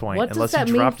at this point. What does that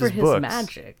mean for his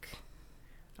magic?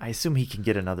 I assume he can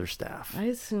get another staff. I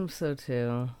assume so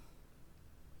too.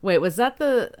 Wait, was that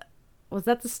the Was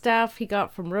that the staff he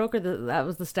got from Roke, or that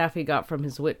was the staff he got from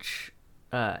his witch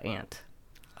aunt?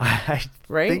 I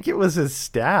right? think it was his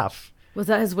staff. Was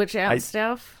that his witch aunt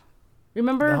staff?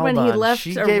 Remember Hold when he on. left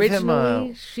She originally? gave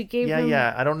him She gave him...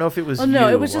 Yeah. I don't know if it was Oh, no,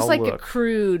 you. it was just I'll like look. a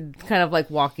crude kind of like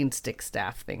walking stick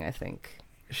staff thing, I think.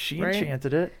 She right?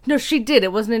 enchanted it. No, she did.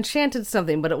 It was an enchanted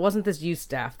something, but it wasn't this youth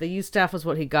staff. The youth staff was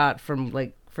what he got from,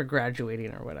 like, for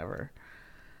graduating or whatever.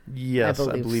 Yes,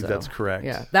 I believe so. that's correct.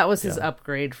 Yeah, that was his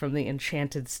upgrade from the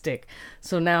enchanted stick.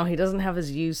 So now he doesn't have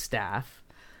his used staff.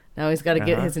 Now he's got to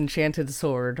get his enchanted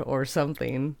sword or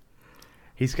something.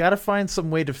 He's got to find some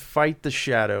way to fight the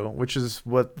shadow, which is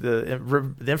what the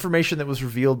information that was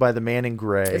revealed by the man in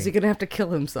gray. Is he going to have to kill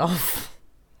himself?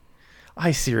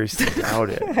 I seriously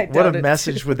doubt it. I What doubt a it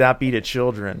message too. would that be to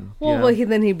children? Well, you know?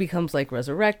 then he becomes like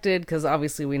resurrected because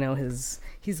obviously we know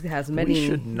he has many. We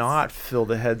should not fill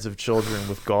the heads of children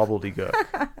with gobbledygook.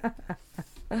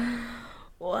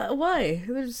 Why?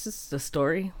 There's just a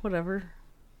story. Whatever.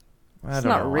 It's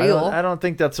not real. I don't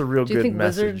think that's a real Do you good think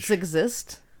message. wizards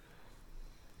exist?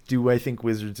 Do I think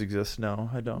wizards exist? No,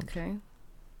 I don't. Okay.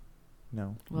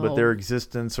 No, Well, but their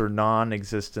existence or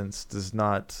non-existence does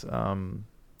not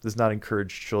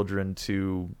encourage children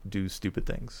to do stupid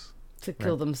things. To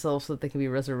kill themselves so that they can be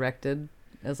resurrected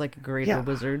as like a greater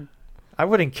wizard. I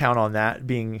wouldn't count on that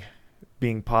being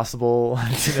possible.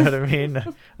 You know what I mean?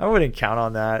 I wouldn't count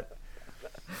on that.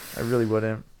 I really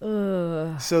wouldn't.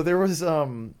 So there was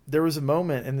a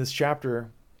moment in this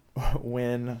chapter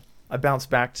when I bounced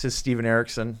back to Steven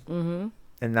Erikson,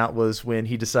 and that was when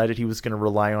he decided he was going to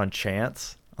rely on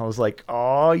chance. I was like,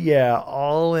 oh yeah,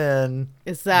 all in.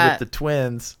 Is that with the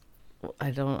twins?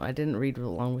 I didn't read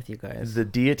along with you guys. The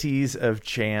deities of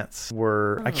chance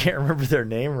were, I can't remember their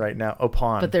name right now.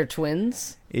 Opon. But they're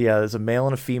twins? Yeah, there's a male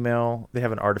and a female. They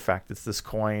have an artifact. It's this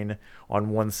coin. On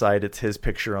one side, it's his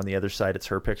picture. On the other side, it's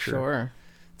her picture. Sure.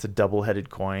 It's a double-headed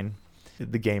coin.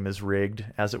 The game is rigged,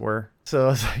 as it were. So I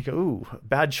was like, ooh,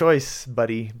 bad choice,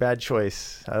 buddy. Bad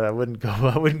choice. I wouldn't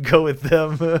go with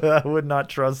them. I would not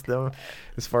trust them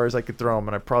as far as I could throw them,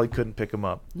 and I probably couldn't pick them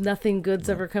up. Nothing good's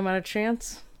ever come out of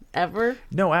chance? Ever?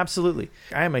 No, absolutely.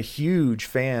 I am a huge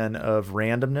fan of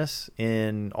randomness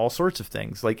in all sorts of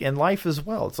things, like in life as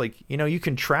well. It's like, you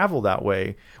can travel that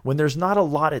way. When there's not a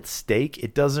lot at stake,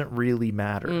 it doesn't really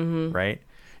matter, right?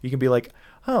 You can be like,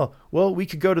 oh, well, we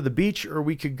could go to the beach or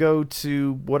we could go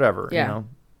to whatever,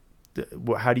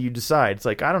 How do you decide? It's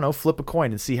like, I don't know, flip a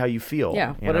coin and see how you feel.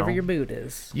 Yeah, whatever your mood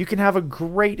is. You can have a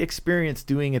great experience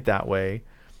doing it that way.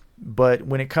 But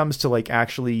when it comes to like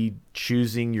actually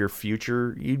choosing your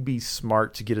future, you'd be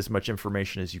smart to get as much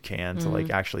information as you can to like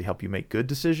actually help you make good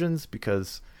decisions,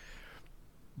 because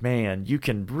man, you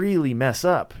can really mess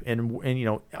up, and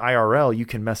IRL, you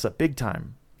can mess up big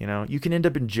time. You can end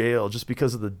up in jail just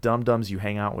because of the dum-dums you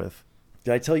hang out with.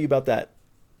 Did I tell you about that?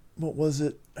 What was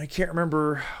it? I can't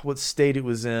remember what state it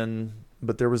was in,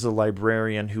 but there was a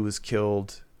librarian who was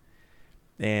killed.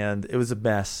 And it was a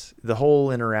mess. The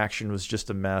whole interaction was just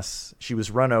a mess. She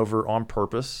was run over on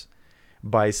purpose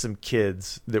by some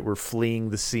kids that were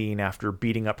fleeing the scene after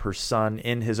beating up her son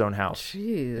in his own house.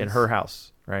 Jeez. In her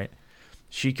house, right?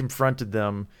 She confronted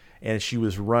them, and she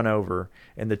was run over.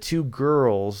 And the two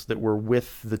girls that were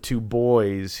with the two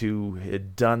boys who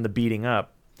had done the beating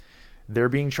up, they're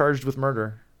being charged with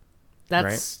murder.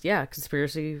 That's, right?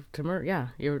 Conspiracy to murder. Yeah,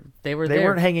 they They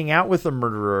weren't hanging out with the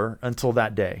murderer until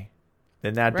that day.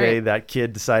 And that day, that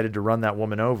kid decided to run that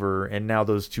woman over, and now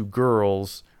those two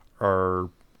girls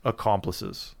are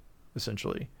accomplices,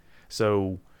 essentially.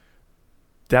 So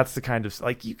that's the kind of,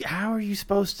 how are you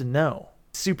supposed to know?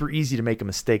 It's super easy to make a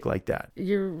mistake like that.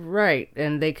 You're right.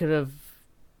 And they could have,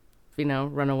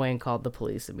 run away and called the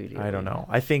police immediately. I don't know.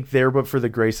 I think there, but for the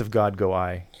grace of God go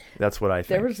I. That's what I think.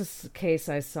 There was this case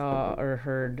I saw or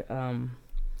heard,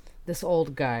 this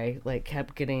old guy,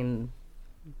 kept getting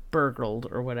burgled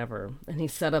or whatever, and he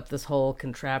set up this whole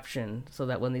contraption so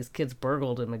that when these kids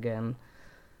burgled him again,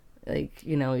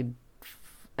 he'd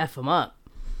F them up.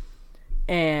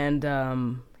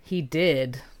 And he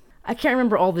did. I can't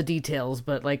remember all the details,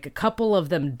 but a couple of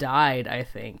them died, I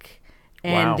think.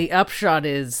 And the upshot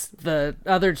is the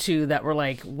other two that were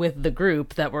with the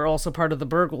group that were also part of the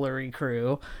burglary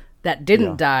crew that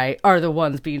didn't die are the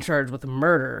ones being charged with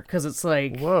murder, because it's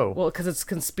whoa. Well, because it's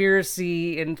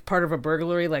conspiracy and part of a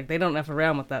burglary. They don't F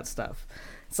around with that stuff.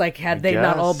 It's had they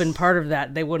not all been part of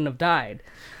that, they wouldn't have died.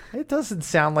 It doesn't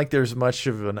sound like there's much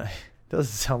of an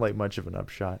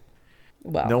upshot.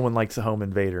 Well, no one likes a home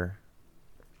invader.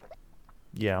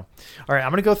 Yeah. All right, I'm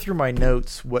going to go through my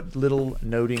notes, what little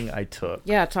noting I took.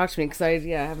 Yeah, talk to me, because I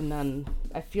haven't done...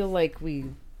 I feel like we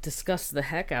discussed the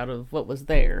heck out of what was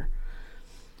there.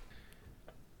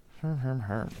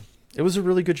 It was a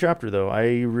really good chapter, though.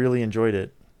 I really enjoyed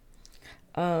it.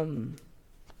 I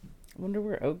wonder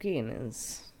where Ogian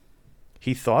is.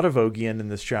 He thought of Ogian in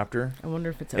this chapter. I wonder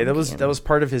if it's Ogian. Hey, that was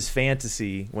part of his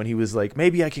fantasy when he was like,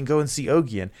 maybe I can go and see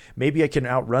Ogian. Maybe I can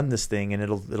outrun this thing and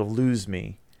it'll lose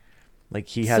me. Like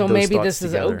he had those thoughts together. So maybe this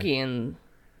is Ogian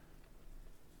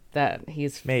that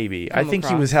he's maybe. I think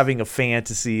he was having a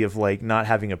fantasy of like not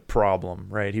having a problem,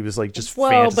 right? He was like just fantasizing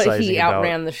Well, but he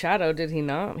outran the shadow, did he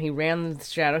not? He ran the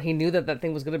shadow. He knew that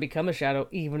thing was going to become a shadow,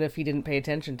 even if he didn't pay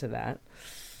attention to that.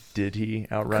 Did he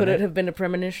outrun Could it have been a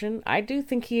premonition? I do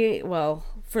think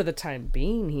for the time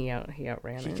being, he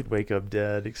outran it. He could wake up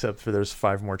dead, except for there's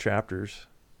 4 more chapters.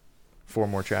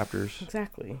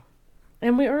 Exactly.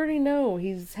 And we already know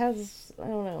I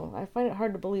don't know, I find it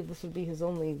hard to believe this would be his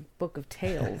only book of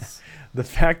tales. The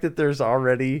fact that there's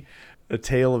already a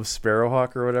tale of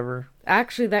Sparrowhawk or whatever.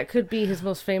 Actually, that could be his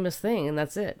most famous thing, and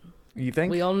that's it. You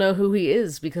think? We all know who he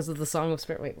is because of the Song of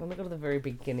Spirit. Wait, let me go to the very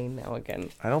beginning now again.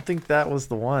 I don't think that was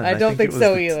the one. I don't think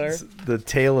so either. The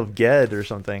Tale of Ged or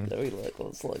something.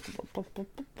 Let's look.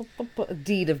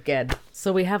 Deed of Ged.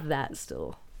 So we have that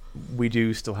still. We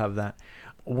do still have that.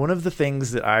 One of the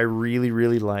things that I really,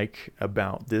 really like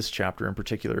about this chapter in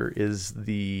particular is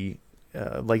the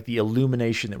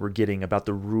illumination that we're getting about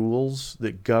the rules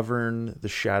that govern the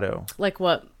shadow. Like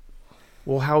what?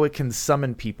 Well, how it can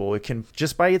summon people. It can,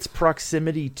 just by its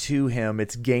proximity to him,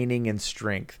 it's gaining in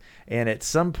strength. And at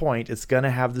some point, it's going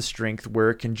to have the strength where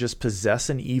it can just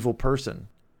possess an evil person,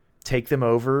 take them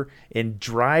over, and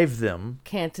drive them.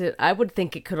 Can't it? I would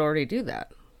think it could already do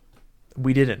that.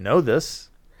 We didn't know this.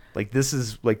 This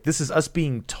is us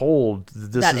being told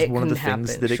this is one of the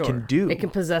things that it can do. It can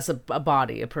possess a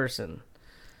body, a person.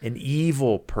 An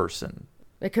evil person.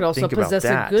 It could also possess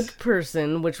a good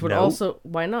person, which would also...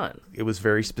 Why not? It was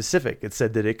very specific. It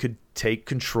said that it could take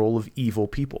control of evil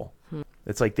people.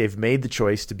 It's like they've made the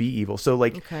choice to be evil. So,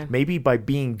 maybe by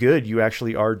being good, you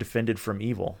actually are defended from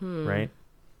evil, right?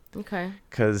 Okay.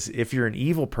 Because if you're an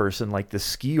evil person, like the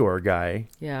Skior guy,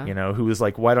 who was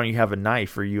like, why don't you have a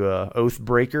knife? Are you a oath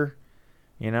breaker?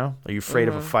 Are you afraid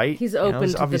of a fight? He's open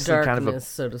to the darkness,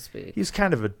 so to speak. He's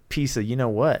kind of a piece of, you know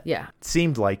what? Yeah. It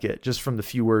seemed like it, just from the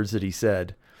few words that he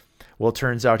said. Well, it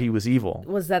turns out he was evil.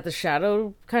 Was that the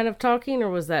shadow kind of talking, or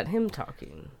was that him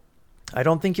talking? I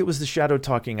don't think it was the shadow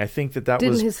talking. I think that was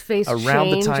Didn't his face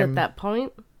around change the time, at that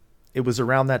point? It was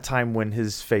around that time when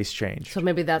his face changed. So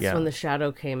maybe that's when the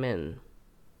shadow came in.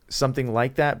 Something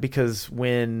like that, because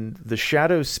when the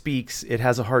shadow speaks, it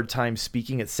has a hard time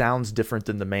speaking. It sounds different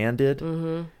than the man did.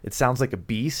 Mm-hmm. It sounds like a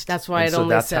beast. That's why it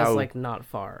only says not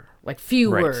far, few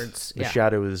words. The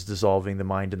shadow is dissolving the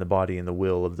mind and the body and the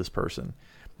will of this person.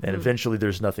 And eventually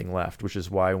there's nothing left, which is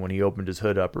why when he opened his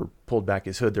hood up or pulled back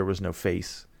his hood, there was no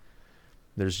face.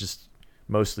 There's just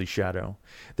mostly shadow.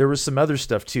 There was some other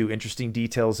stuff too, interesting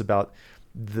details about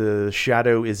the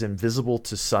shadow is invisible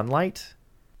to sunlight.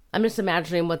 I'm just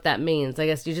imagining what that means. I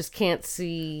guess you just can't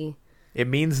see. It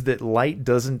means that light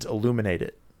doesn't illuminate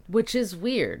it. Which is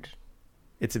weird.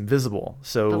 It's invisible.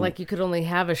 But you could only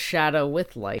have a shadow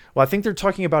with light. Well, I think they're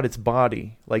talking about its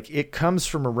body. It comes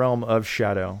from a realm of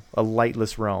shadow, a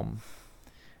lightless realm.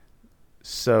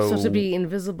 So to be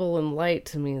invisible in light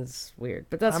to me is weird.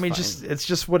 But that's fine. It's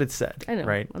just what it said. I know.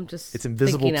 Right? It's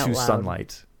invisible to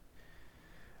sunlight.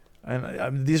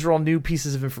 And these are all new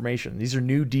pieces of information. These are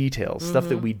new details, stuff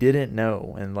that we didn't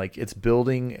know. And it's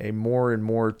building a more and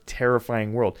more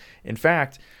terrifying world. In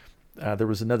fact, there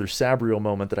was another Sabriel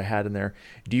moment that I had in there.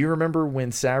 Do you remember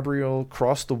when Sabriel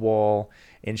crossed the wall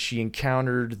and she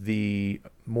encountered the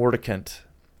Mordicant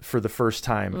for the first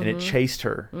time, and it chased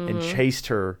her and chased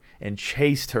her and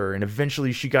chased her, and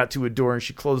eventually she got to a door and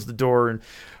she closed the door and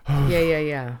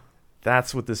yeah.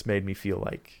 That's what this made me feel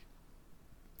like.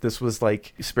 This was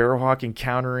like Sparrowhawk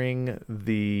encountering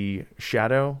the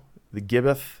shadow, the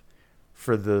Gibbeth,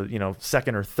 for the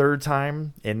second or third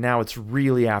time, and now it's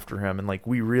really after him, and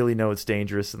we really know it's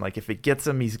dangerous, and if it gets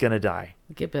him, he's gonna die.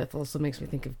 Gibbeth also makes me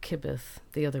think of Kibbeth,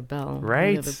 the other bell.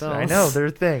 Right? The I know, there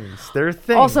are things.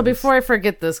 Also, before I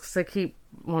forget this, because I keep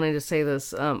wanting to say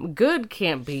this, good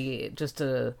can't be just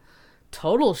a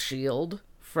total shield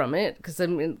from it, because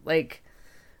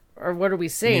or what are we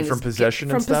saying? You mean from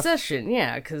possession and stuff? From possession,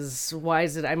 yeah, because why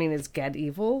is it, is Ged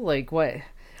evil? What?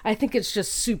 I think it's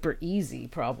just super easy,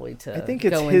 probably, to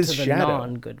go into the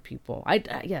non-good people.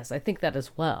 Yes, I think that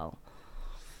as well.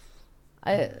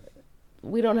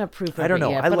 We don't have proof of it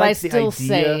yet, but I still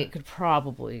say it could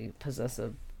probably possess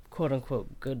a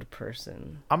quote-unquote good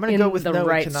person. I'm going to go with no, it cannot. In the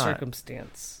right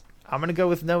circumstance. I'm going to go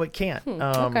with no, it can't.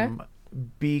 Okay.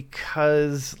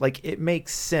 because like it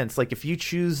makes sense. Like if you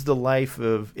choose a life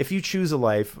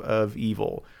of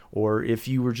evil, or if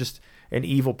you were just an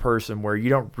evil person where you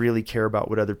don't really care about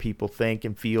what other people think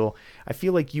and feel, I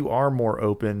feel like you are more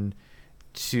open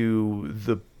to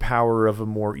the power of a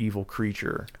more evil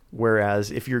creature.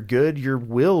 Whereas if you're good, your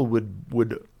will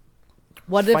would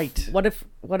fight. What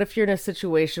if you're in a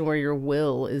situation where your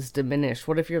will is diminished?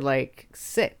 What if you're like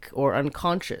sick or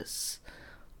unconscious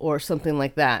or something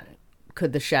like that?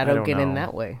 Could the shadow get in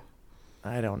that way?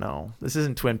 I don't know. This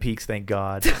isn't Twin Peaks, thank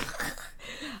God.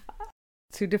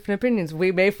 Two different opinions.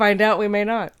 We may find out, we may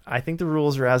not. I think the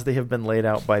rules are as they have been laid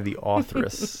out by the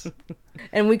authoress.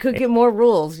 And we could get more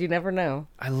rules. You never know.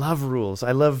 I love rules.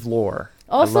 I love lore.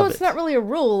 Also, it's not really a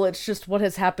rule. It's just what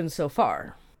has happened so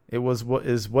far. It was what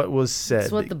was said.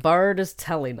 It's what the bard is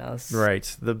telling us.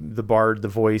 Right. The bard, the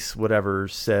voice, whatever,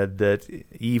 said that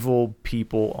evil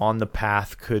people on the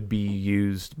path could be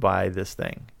used by this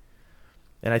thing.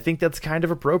 And I think that's kind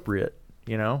of appropriate,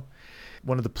 you know?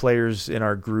 One of the players in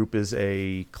our group is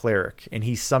a cleric, and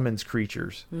he summons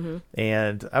creatures. Mm-hmm.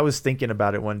 And I was thinking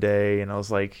about it one day, and I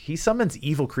was like, he summons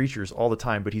evil creatures all the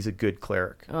time, but he's a good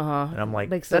cleric. Uh-huh. And I'm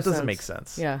like, that doesn't make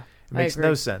sense. Yeah. It makes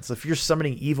no sense. If you're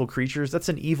summoning evil creatures, that's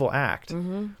an evil act.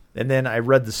 Mm-hmm. And then I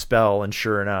read the spell, and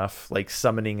sure enough, like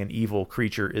summoning an evil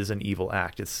creature is an evil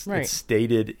act. It's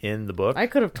stated in the book. I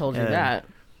could have told you that.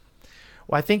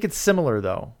 Well, I think it's similar,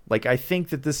 though. Like, I think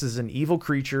that this is an evil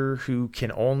creature who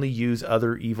can only use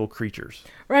other evil creatures.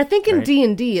 Or I think in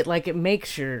D&D, it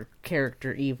makes your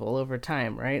character evil over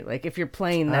time, right? Like, if you're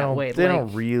playing that way. They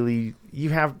don't really... The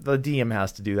DM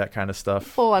has to do that kind of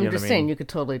stuff. Well, I'm just saying, you could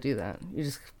totally do that. You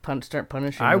just start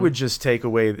punishing I would just take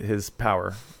away his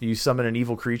power. You summon an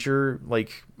evil creature,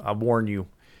 like, I warn you.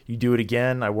 You do it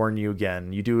again, I warn you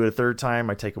again. You do it a third time,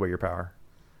 I take away your power.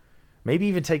 Maybe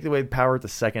even take away the power the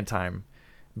second time.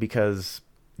 Because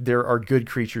there are good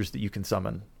creatures that you can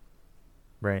summon,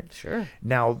 right? Sure.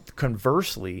 Now,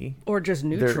 conversely... Or just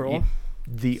neutral.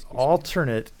 The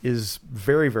alternate is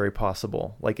very, very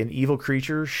possible. Like, an evil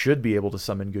creature should be able to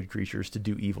summon good creatures to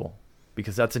do evil.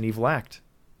 Because that's an evil act,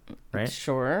 right?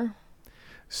 Sure.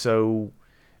 So,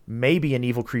 maybe an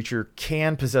evil creature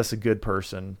can possess a good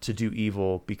person to do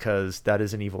evil because that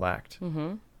is an evil act,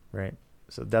 right?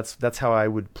 So that's how I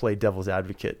would play devil's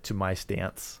advocate to my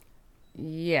stance.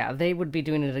 Yeah, they would be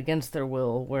doing it against their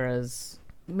will, whereas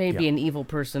maybe an evil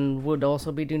person would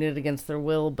also be doing it against their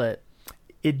will, but...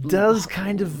 It does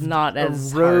kind of not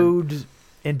as erode hard.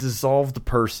 And dissolve the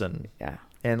person. Yeah.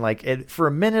 And, for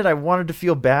a minute, I wanted to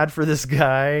feel bad for this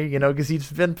guy, because he's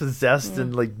been possessed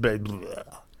and, blah, blah,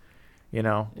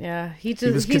 Yeah, he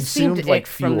seemed like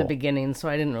from the beginning, so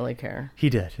I didn't really care. He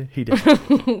did.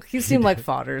 He seemed like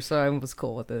fodder, so I was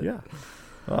cool with it. Yeah.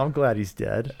 Well, I'm glad he's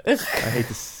dead. I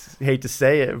hate to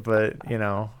say it, but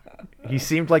he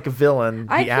seemed like a villain.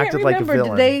 He acted like a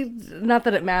villain. Not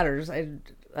that it matters.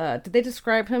 Did they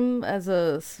describe him as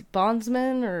a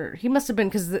bondsman, or he must have been,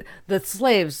 because the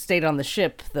slaves stayed on the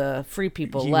ship, the free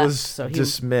people left. So he was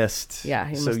dismissed. Yeah,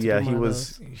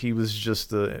 he was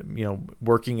just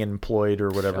working and employed or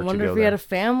whatever. I wonder if he had a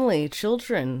family,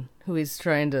 children who he's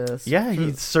trying to. Yeah,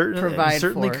 he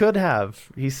certainly could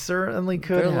have. He certainly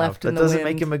could have. Left that doesn't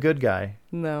make him a good guy.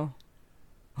 No,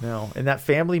 and that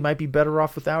family might be better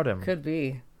off without him. Could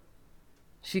be.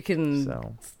 She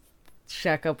can.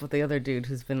 Shack up with the other dude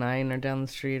who's been eyeing her down the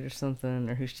street or something,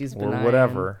 or who she's been eyeing. Or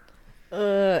whatever.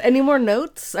 Any more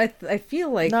notes? I feel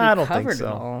like I don't covered think so. It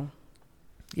all.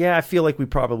 Yeah, I feel like we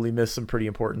probably missed some pretty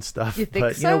important stuff. You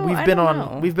think so? We've been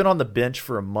on the bench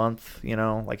for a month,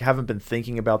 haven't been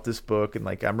thinking about this book, and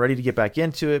I'm ready to get back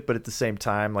into it, but at the same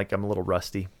time, I'm a little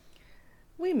rusty.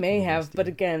 We may have, but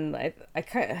again, I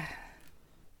kind of...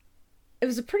 It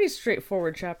was a pretty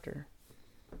straightforward chapter.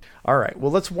 All right,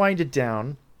 well, let's wind it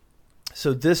down.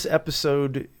 So this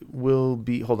episode will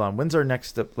be... Hold on. When's our next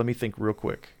step? Let me think real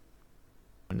quick.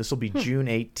 And this will be June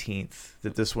 18th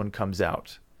that this one comes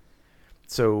out.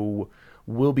 So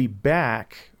we'll be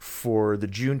back for the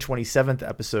June 27th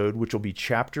episode, which will be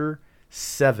Chapter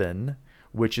 7,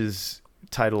 which is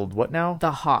titled what now?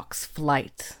 The Hawk's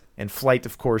Flight. And flight,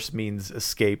 of course, means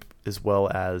escape as well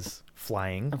as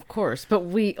flying. Of course. But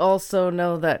we also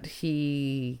know that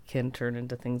he can turn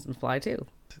into things and fly, too.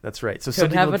 That's right. So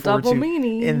could have a double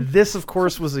meaning. And this, of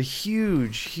course, was a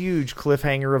huge, huge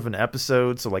cliffhanger of an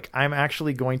episode. So, I'm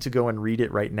actually going to go and read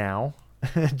it right now,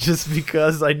 just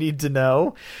because I need to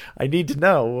know. I need to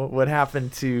know what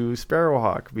happened to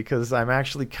Sparrowhawk, because I'm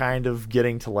actually kind of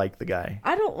getting to like the guy.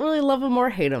 I don't really love him or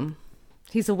hate him.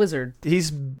 He's a wizard.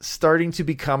 He's starting to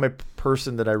become a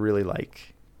person that I really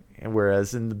like. And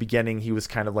whereas in the beginning he was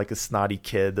kind of like a snotty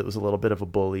kid that was a little bit of a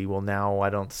bully. Well, now I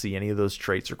don't see any of those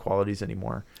traits or qualities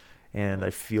anymore. And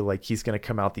I feel like he's going to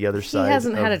come out the other side. He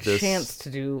hasn't had a chance to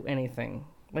do anything.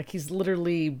 Like, he's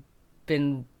literally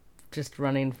been just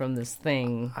running from this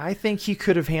thing. I think he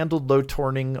could have handled Low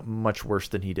Torning much worse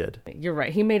than he did. You're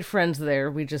right. He made friends there.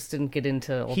 We just didn't get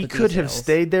into all the details. He could have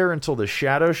stayed there until the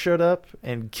Shadow showed up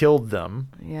and killed them.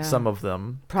 Yeah. Some of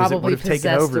them. Probably it would have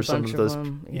taken over some of those.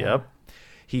 Them. Yeah. Yep.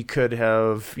 He could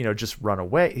have, just run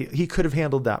away. He could have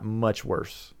handled that much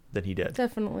worse than he did.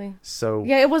 Definitely. So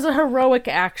yeah, it was a heroic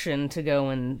action to go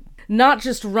and not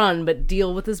just run, but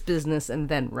deal with his business and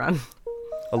then run.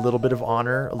 A little bit of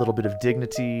honor, a little bit of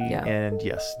dignity, yeah. And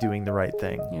yes, doing the right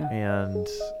thing. Yeah. And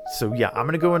so, yeah, I'm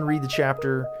going to go and read the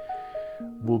chapter.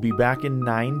 We'll be back in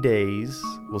 9 days.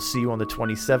 We'll see you on the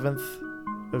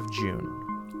 27th of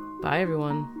June. Bye,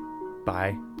 everyone.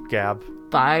 Bye, Gab.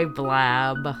 Bye,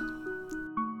 Blab.